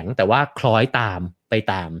จิตแข็งแต่ว่าคล้อยตามไป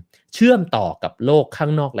ตามเชื่อมต่อกับโลกข้า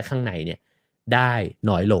งนอกและข้างในเนี่ยได้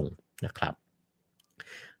น้อยลงนะครับ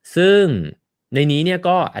ซึ่งในนี้เนี่ย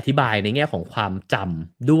ก็อธิบายในแง่ของความจ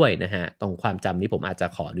ำด้วยนะฮะตรงความจำนี้ผมอาจจะ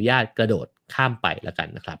ขออนุญาตกระโดดข้ามไปแล้วกัน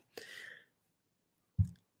นะครับ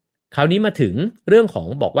คราวนี้มาถึงเรื่องของ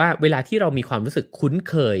บอกว่าเวลาที่เรามีความรู้สึกคุ้น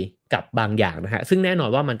เคยกับบางอย่างนะฮะซึ่งแน่นอน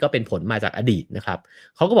ว่ามันก็เป็นผลมาจากอดีตนะครับ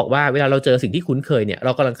เขาก็บอกว่าเวลาเราเจอสิ่งที่คุ้นเคยเนี่ยเร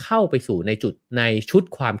ากำลังเข้าไปสู่ในชุด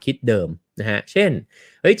ความคิดเดิมนะฮะเช่น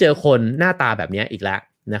เฮ้ยเจอคนหน้าตาแบบนี้อีกแล้ว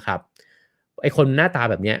นะครับไอคนหน้าตา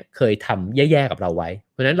แบบนี้เคยทำแย่ๆกับเราไว้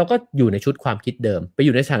เพราะฉะนั้นเราก็อยู่ในชุดความคิดเดิมไปอ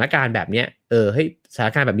ยู่ในสถานการณ์แบบนี้เฮ้ยสถาน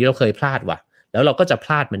การณ์แบบนี้เราเคยพลาดว่ะแล้วเราก็จะพ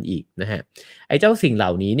ลาดมันอีกนะฮะไอ้เจ้าสิ่งเหล่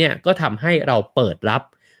านี้เนี่ยก็ทำให้เราเปิดรับ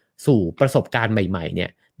สู่ประสบการณ์ใหม่ๆเนี่ย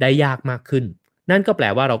ได้ยากมากขึ้นนั่นก็แปล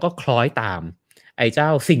ว่าเราก็คล้อยตามไอ้เจ้า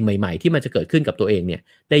สิ่งใหม่ๆที่มันจะเกิดขึ้นกับตัวเองเนี่ย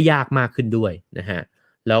ได้ยากมากขึ้นด้วยนะฮะ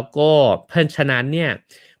แล้วก็เพราะฉะนั้นเนี่ย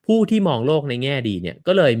ผู้ที่มองโลกในแง่ดีเนี่ย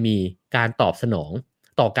ก็เลยมีการตอบสนอง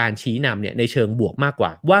ต่อการชี้นำเนี่ยในเชิงบวกมากกว่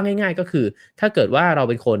าว่าง่ายๆก็คือถ้าเกิดว่าเรา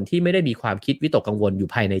เป็นคนที่ไม่ได้มีความคิดวิตกกังวลอยู่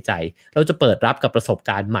ภายในใจเราจะเปิดรับกับประสบ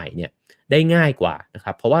การณ์ใหม่เนี่ยได้ง่ายกว่านะค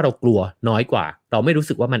รับเพราะว่าเรากลัวน้อยกว่าเราไม่รู้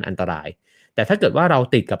สึกว่ามันอันตรายแต่ถ้าเกิดว่าเรา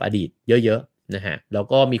ติดกับอดีตเยอะๆนะฮะแล้ว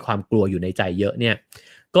ก็มีความกลัวอยู่ในใจเยอะเนี่ย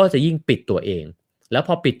ก็จะยิ่งปิดตัวเองแล้วพ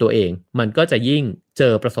อปิดตัวเองมันก็จะยิ่งเจ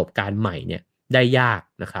อประสบการณ์ใหม่เนี่ยได้ยาก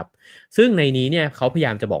นะครับซึ่งในนี้เนี่ยเขาพยาย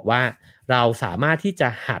ามจะบอกว่าเราสามารถที่จะ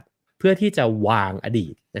หัดเพื่อที่จะวางอดี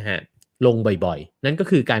ตนะฮะลงบ่อยๆนั่นก็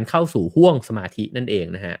คือการเข้าสู่ห้วงสมาธินั่นเอง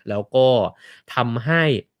นะฮะแล้วก็ทำให้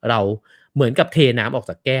เราเหมือนกับเทน้ำออก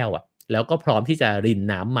จากแก้วอะแล้วก็พร้อมที่จะริน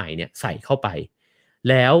น้ำใหม่เนี่ยใส่เข้าไป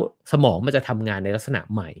แล้วสมองมันจะทำงานในลักษณะ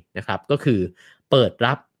ใหม่นะครับก็คือเปิด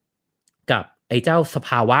รับกับไอ้เจ้าสภ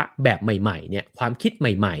าวะแบบใหม่ๆเนี่ยความคิดใ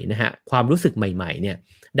หม่ๆนะฮะความรู้สึกใหม่ๆเนี่ย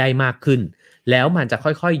ได้มากขึ้นแล้วมันจะ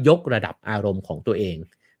ค่อยๆยกระดับอารมณ์ของตัวเอง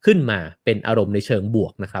ขึ้นมาเป็นอารมณ์ในเชิงบว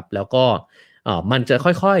กนะครับแล้วก็มันจะ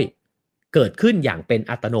ค่อยๆเกิดขึ้นอย่างเป็น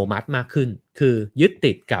อัตโนมัติมากขึ้นคือยึด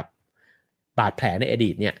ติดกับบาดแผลในอดี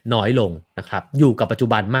ตเนี่ยน้อยลงนะครับอยู่กับปัจจุ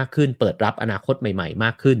บันมากขึ้นเปิดรับอนาคตใหม่ๆม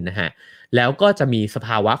ากขึ้นนะฮะแล้วก็จะมีสภ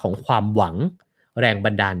าวะของความหวังแรง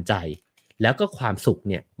บันดาลใจแล้วก็ความสุข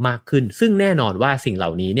เนี่ยมากขึ้นซึ่งแน่นอนว่าสิ่งเหล่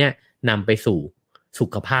านี้เนี่ยนำไปสู่สุ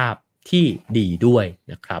ขภาพที่ดีด้วย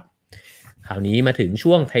นะครับคราวนี้มาถึง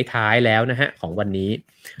ช่วงท้ายๆแล้วนะฮะของวันนี้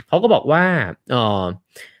เขาก็บอกว่า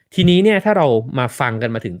ทีนี้เนี่ยถ้าเรามาฟังกัน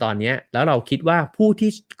มาถึงตอนนี้แล้วเราคิดว่าผู้ที่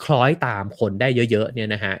คล้อยตามคนได้เยอะๆเนี่ย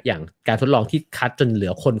นะฮะอย่างการทดลองที่คัดจนเหลื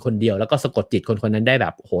อคนคนเดียวแล้วก็สะกดจิตคนคนนั้นได้แบ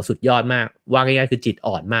บโหสุดยอดมากว่าง่ายๆคือจิต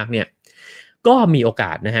อ่อนมากเนี่ยก็มีโอก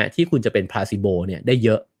าสนะฮะที่คุณจะเป็นพลาซิโบเนี่ยได้เย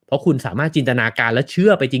อะเพราะคุณสามารถจินตนาการและเชื่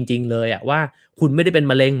อไปจริงๆเลยอะว่าคุณไม่ได้เป็น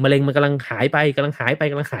มะเร็งมันกำลังหายไป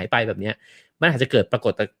แบบเนี้ยมันอาจจะเกิดปร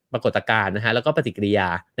ากฏการณ์นะฮะแล้วก็ปฏิกิริยา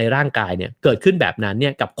ในร่างกายเนี่ยเกิดขึ้นแบบนั้นเนี่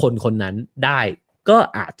ยกับคนคนนั้นได้ก็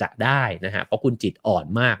อาจจะได้นะฮะเพราะคุณจิตอ่อน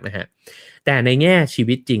มากนะฮะแต่ในแง่ชี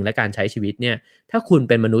วิตจริงและการใช้ชีวิตเนี่ยถ้าคุณ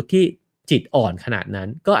เป็นมนุษย์ที่จิตอ่อนขนาดนั้น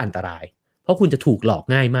ก็อันตรายเพราะคุณจะถูกหลอก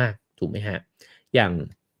ง่ายมากถูกไหมฮะอย่าง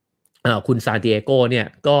คุณซานติเอโกเนี่ย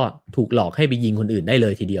ก็ถูกหลอกให้ไปยิงคนอื่นได้เล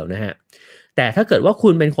ยทีเดียวนะฮะแต่ถ้าเกิดว่าคุ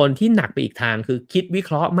ณเป็นคนที่หนักไปอีกทางคือคิดวิเค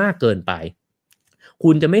ราะห์มากเกินไปคุ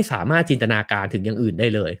ณจะไม่สามารถจินตนาการถึงอย่างอื่นได้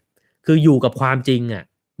เลยคืออยู่กับความจริงอ่ะ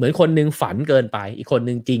เหมือนคนนึงฝันเกินไปอีกคน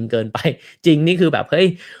นึงจริงเกินไปจริงนี่คือแบบเฮ้ย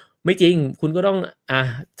ไม่จริงคุณก็ต้อง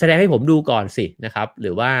แสดงให้ผมดูก่อนสินะครับห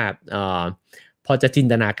รือว่าพอจะจิน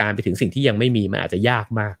ตนาการไปถึงสิ่งที่ยังไม่มีมันอาจจะยาก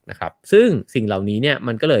มากนะครับซึ่งสิ่งเหล่านี้เนี่ย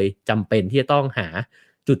มันก็เลยจำเป็นที่จะต้องหา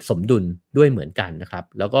จุดสมดุลด้วยเหมือนกันนะครับ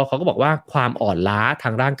แล้วก็เขาก็บอกว่าความอ่อนล้าทา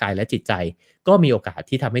งร่างกายและจิตใจก็มีโอกาส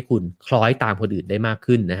ที่ทำให้คุณคล้อยตามคนอื่นได้มาก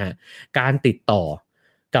ขึ้นนะฮะการติดต่อ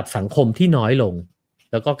กับสังคมที่น้อยลง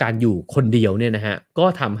แล้วก็การอยู่คนเดียวเนี่ยนะฮะก็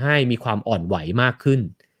ทำให้มีความอ่อนไหวมากขึ้น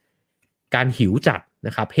การหิวจัดน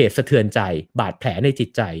ะครับเหตุสะเทือนใจบาดแผลในจิต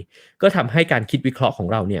ใจก็ทำให้การคิดวิเคราะห์ของ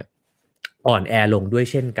เราเนี่ยอ่อนแอลงด้วย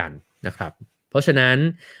เช่นกันนะครับเพราะฉะนั้น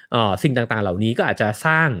สิ่งต่างๆเหล่านี้ก็อาจจะส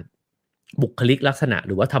ร้างบุคลิกลักษณะห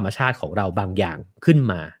รือว่าธรรมชาติของเราบางอย่างขึ้น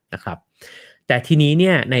มานะครับแต่ทีนี้เ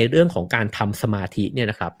นี่ยในเรื่องของการทำสมาธิเนี่ย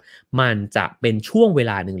นะครับมันจะเป็นช่วงเว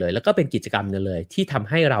ลาหนึ่งเลยแล้วก็เป็นกิจกรรมนึงเลยที่ทำ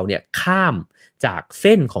ให้เราเนี่ยข้ามจากเ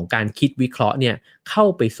ส้นของการคิดวิเคราะห์เนี่ยเข้า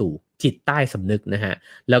ไปสู่จิตใต้สำนึกนะฮะ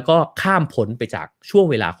แล้วก็ข้ามพ้นไปจากช่วง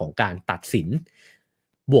เวลาของการตัดสิน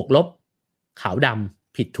บวกลบ ขาวด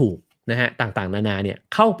ำผิดถูกนะฮะต่างๆนานาเนี่ย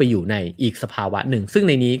เข้าไปอยู่ในอีกสภาวะหนึ่งซึ่งใ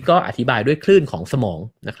นนี้ก็อธิบายด้วยคลื่นของสมอง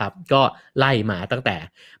นะครับก็ไล่มาตั้งแต่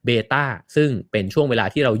เบต้าซึ่งเป็นช่วงเวลา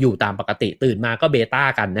ที่เราอยู่ตามปกติตื่นมาก็เบต้า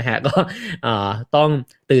กันนะฮะก็ต้อง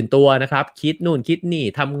ตื่นตัวนะครับคิดนู่นคิดนี่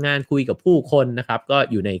ทำงานคุยกับผู้คนนะครับก็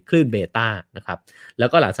อยู่ในคลื่นเบต้านะครับแล้ว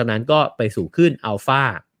ก็หลังจากนั้นก็ไปสู่คลื่นอัลฟา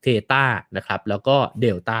เทต้านะครับแล้วก็เด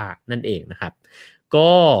ลต้านั่นเองนะครับก็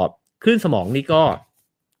คลื่นสมองนี่ก็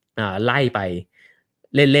ไล่ไป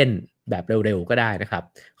เล่นๆแบบเร็วๆก็ได้นะครับ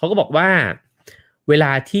เขาก็บอกว่าเวล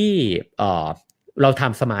าที่เราท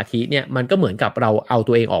ำสมาธิเนี่ยมันก็เหมือนกับเราเอา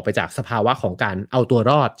ตัวเองออกไปจากสภาวะของการเอาตัว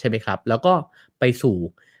รอดใช่ไหมครับแล้วก็ไปสู่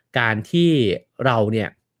การที่เราเนี่ย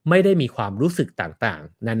ไม่ได้มีความรู้สึกต่าง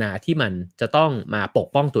ๆนานาที่มันจะต้องมาปก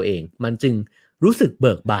ป้องตัวเองมันจึงรู้สึกเ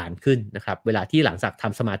บิกบานขึ้นนะครับเวลาที่หลังจากท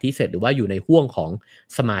ำสมาธิเสร็จหรือว่าอยู่ในห่วงของ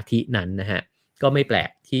สมาธินั้นนะฮะก็ไม่แปลก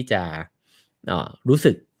ที่จะรู้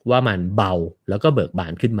สึกว่ามันเบาแล้วก็เบิกบา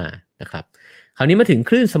นขึ้นมานะครับคราวนี้มาถึง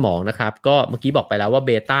คลื่นสมองนะครับก็เมื่อกี้บอกไปแล้วว่าเ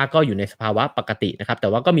บต้าก็อยู่ในสภาวะปกตินะครับแต่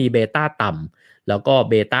ว่าก็มีเบต้าต่ำแล้วก็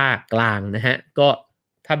เบต้ากลางนะฮะก็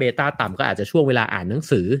ถ้าเบต้าต่ำก็อาจจะช่วงเวลาอ่านหนัง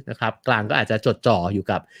สือนะครับกลางก็อาจจะจดจ่ออยู่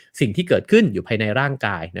กับสิ่งที่เกิดขึ้นอยู่ภายในร่างก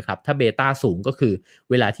ายนะครับถ้าเบต้าสูงก็คือ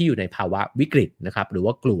เวลาที่อยู่ในภาวะวิกฤตนะครับหรือ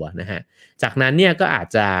ว่ากลัวนะฮะจากนั้นเนี่ยก็อาจ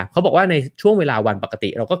จะเขาบอกว่าในช่วงเวลาวันปกติ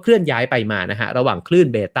เราก็เคลื่อนย้ายไปมานะฮะระหว่างคลื่น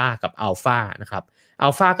เบต้ากับอัลฟานะครับอั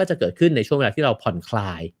ลฟาก็จะเกิดขึ้นในช่วงเวลาที่เราผ่อนคล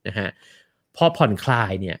ายนะฮะพอผ่อนคลา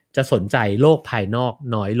ยเนี่ยจะสนใจโลกภายนอก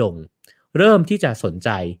น้อยลงเริ่มที่จะสนใจ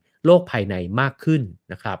โลกภายในมากขึ้น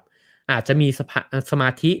นะครับอาจจะมีสมา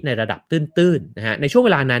ธิในระดับตื้นๆนะฮะในช่วงเว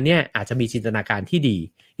ลานั้นเนี่ยอาจจะมีจินตนาการที่ดี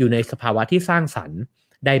อยู่ในสภาวะที่สร้างสรรค์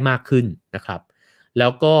ได้มากขึ้นนะครับแล้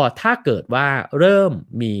วก็ถ้าเกิดว่าเริ่ม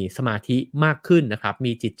มีสมาธิมากขึ้นนะครับ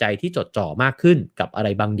มีจิตใจที่จดจ่อมากขึ้นกับอะไร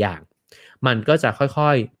บางอย่างมันก็จะค่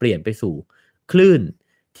อยๆเปลี่ยนไปสู่คลื่น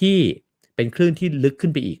ที่เป็นคลื่นที่ลึกขึ้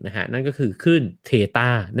นไปอีกนะฮะนั่นก็คือคลื่นเทตา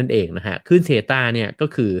นั่นเองนะฮะคลื่นเทตาเนี่ยก็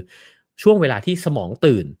คือช่วงเวลาที่สมอง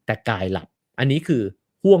ตื่นแต่กายหลับอันนี้คือ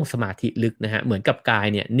ห่วงสมาธิลึกนะฮะเหมือนกับกาย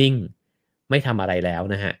เนี่ยนิ่งไม่ทำอะไรแล้ว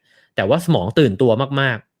นะฮะแต่ว่าสมองตื่นตัวม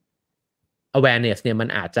ากๆ awareness เนี่ยมัน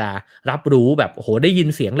อาจจะรับรู้แบบโอ้โหได้ยิน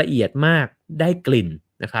เสียงละเอียดมากได้กลิ่น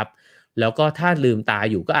นะครับแล้วก็ถ้าลืมตา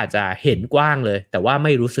อยู่ก็อาจจะเห็นกว้างเลยแต่ว่าไ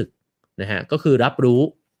ม่รู้สึกนะฮะก็คือรับ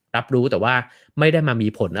รู้แต่ว่าไม่ได้มามี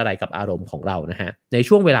ผลอะไรกับอารมณ์ของเรานะฮะใน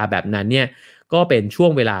ช่วงเวลาแบบนั้นเนี่ยก็เป็นช่ว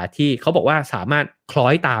งเวลาที่เขาบอกว่าสามารถคล้อ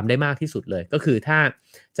ยตามได้มากที่สุดเลยก็คือถ้า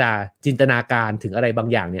จะจินตนาการถึงอะไรบาง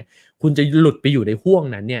อย่างเนี่ยคุณจะหลุดไปอยู่ในห่วง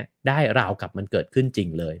นั้นเนี่ยได้ราวกับมันเกิดขึ้นจริง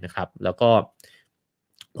เลยนะครับแล้วก็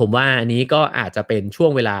ผมว่าอันนี้ก็อาจจะเป็นช่ว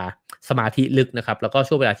งเวลาสมาธิลึกนะครับแล้วก็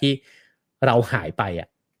ช่วงเวลาที่เราหายไป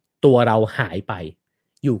ตัวเราหายไป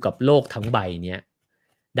อยู่กับโลกทั้งใบเนี้ย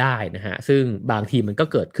ได้นะฮะซึ่งบางทีมันก็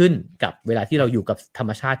เกิดขึ้นกับเวลาที่เราอยู่กับธรร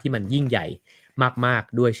มชาติที่มันยิ่งใหญ่มาก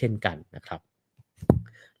ๆด้วยเช่นกันนะครับ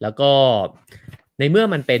แล้วก็ในเมื่อ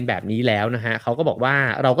มันเป็นแบบนี้แล้วนะฮะเขาก็บอกว่า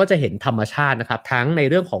เราก็จะเห็นธรรมชาตินะครับทั้งใน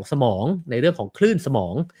เรื่องของสมองในเรื่องของคลื่นสมอ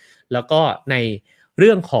งแล้วก็ในเ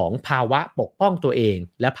รื่องของภาวะปกป้องตัวเอง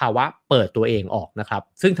และภาวะเปิดตัวเองออกนะครับ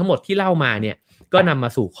ซึ่งทั้งหมดที่เล่ามาเนี่ยก็นำมา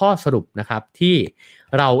สู่ข้อสรุปนะครับที่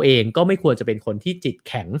เราเองก็ไม่ควรจะเป็นคนที่จิต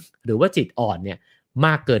แข็งหรือว่าจิตอ่อนเนี่ยม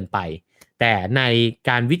ากเกินไปแต่ใน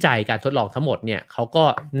การวิจัยการทดลองทั้งหมดเนี่ยเขาก็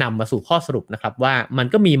นำมาสู่ข้อสรุปนะครับว่ามัน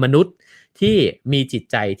ก็มีมนุษย์ที่มีจิต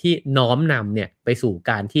ใจที่น้อมนำเนี่ยไปสู่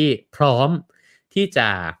การที่พร้อมที่จะ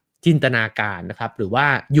จินตนาการนะครับหรือว่า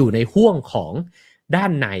อยู่ในห่วงของด้า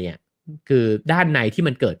นในคือด้านในที่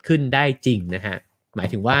มันเกิดขึ้นได้จริงนะฮะหมาย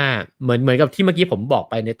ถึงว่าเหมือนกับที่เมื่อกี้ผมบอก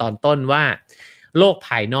ไปในตอนต้นว่าโลกภ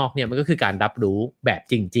ายนอกเนี่ยมันก็คือการรับรู้แบบ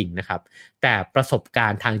จริงๆนะครับแต่ประสบกา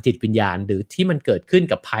รณ์ทางจิตวิญญาณหรือที่มันเกิดขึ้น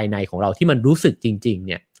กับภายในของเราที่มันรู้สึกจริงๆเ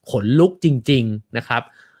นี่ยขนลุกจริงๆนะครับ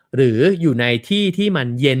หรืออยู่ในที่ที่มัน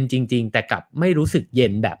เย็นจริงๆแต่กลับไม่รู้สึกเย็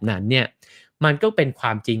นแบบนั้นเนี่ยมันก็เป็นคว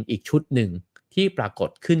ามจริงอีกชุดหนึ่งที่ปรากฏ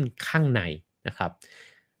ขึ้นข้างในนะครับ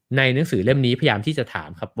ในหนังสือเล่มนี้พยายามที่จะถาม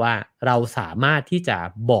ครับว่าเราสามารถที่จะ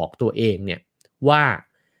บอกตัวเองเนี่ยว่า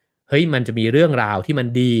เฮ้ยมันจะมีเรื่องราวที่มัน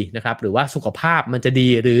ดีนะครับหรือว่าสุขภาพมันจะดี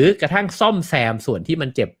หรือกระทั่งซ่อมแซมส่วนที่มัน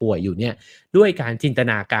เจ็บป่วยอยู่เนี่ยด้วยการจินต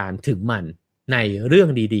นาการถึงมันในเรื่อง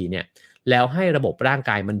ดีๆเนี่ยแล้วให้ระบบร่าง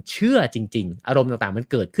กายมันเชื่อจริงๆอารมณ์ต่างๆมัน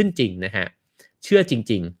เกิดขึ้นจริงนะฮะเชื่อจ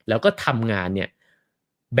ริงๆแล้วก็ทำงานเนี่ย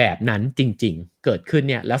แบบนั้นจริงๆเกิดขึ้น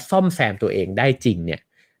เนี่ยแล้วซ่อมแซมตัวเองได้จริงเนี่ย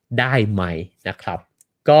ได้ไหมนะครับ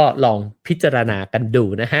ก็ลองพิจารณากันดู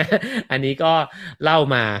นะฮะอันนี้ก็เล่า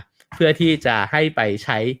มาเพื่อที่จะให้ไปใ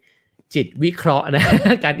ช้จิตวิเคราะห์นะ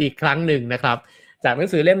กันอีกครั้งหนึ่งนะครับจากหนัง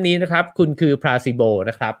สือเล่มนี้นะครับคุณคือพลาซิโบ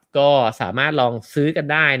นะครับก็สามารถลองซื้อกัน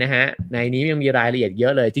ได้นะฮะในนี้ยังมีรายละเอียดเยอ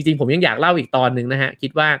ะเลยจริงๆผมยังอยากเล่าอีกตอนหนึ่งนะฮะคิ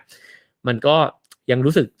ดว่ามันก็ ยัง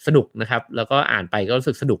รู้สึกสนุกนะครับแล้วก็อ่านไปก็รู้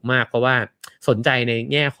สึกสนุกมากเพราะว่าสนใจใน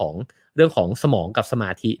แง่ของเรื่องของสมองกับสม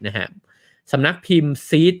าธินะฮะสำนักพิมพ์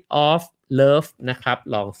Seed of Love นะครับ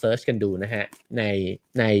ลองเซิร์ชกันดูนะฮะ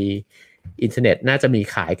ในอินเทอร์เน็ตน่าจะมี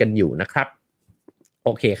ขายกันอยู่นะครับโอ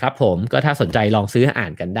เคครับผมก็ถ้าสนใจลองซื้ออ่า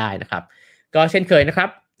นกันได้นะครับก็เช่นเคยนะครับ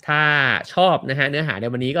ถ้าชอบนะฮะเนื้อหาใน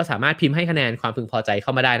วันนี้ก็สามารถพิมพ์ให้คะแนนความพึงพอใจเข้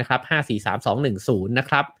ามาได้นะครับ5 4 3 2 1 0นะ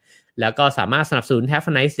ครับแล้วก็สามารถสนับสนุน Have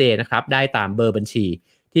a Nice Day นะครับได้ตามเบอร์บัญชี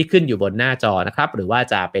ที่ขึ้นอยู่บนหน้าจอนะครับหรือว่า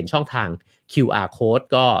จะเป็นช่องทาง QR code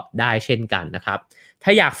ก็ได้เช่นกันนะครับถ้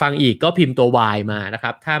าอยากฟังอีกก็พิมพ์ตัว Y มานะค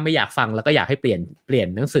รับถ้าไม่อยากฟังแล้วก็อยากให้เปลี่ยน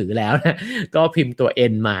หนังสือแล้วนะก็พิมพ์ตัว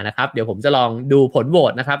N มานะครับเดี๋ยวผมจะลองดูผลโหว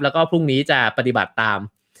ตนะครับแล้วก็พรุ่งนี้จะปฏิบัติต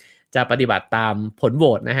ามผลโหว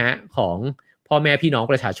ตนะฮะของพ่อแม่พี่น้อง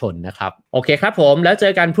ประชาชนนะครับโอเคครับผมแล้วเจ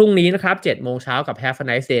อกันพรุ่งนี้นะครับ 7:00 น.กับ Have a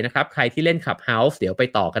Nice Day นะครับใครที่เล่น Clubhouse เดี๋ยวไป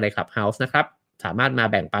ต่อกันใน Clubhouse นะครับสามารถมา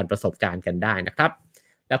แบ่งปันประสบการณ์กันได้นะครับ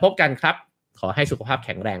แล้วพบกันครับขอให้สุขภาพแ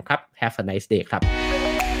ข็งแรงครับ Have a nice day ครับ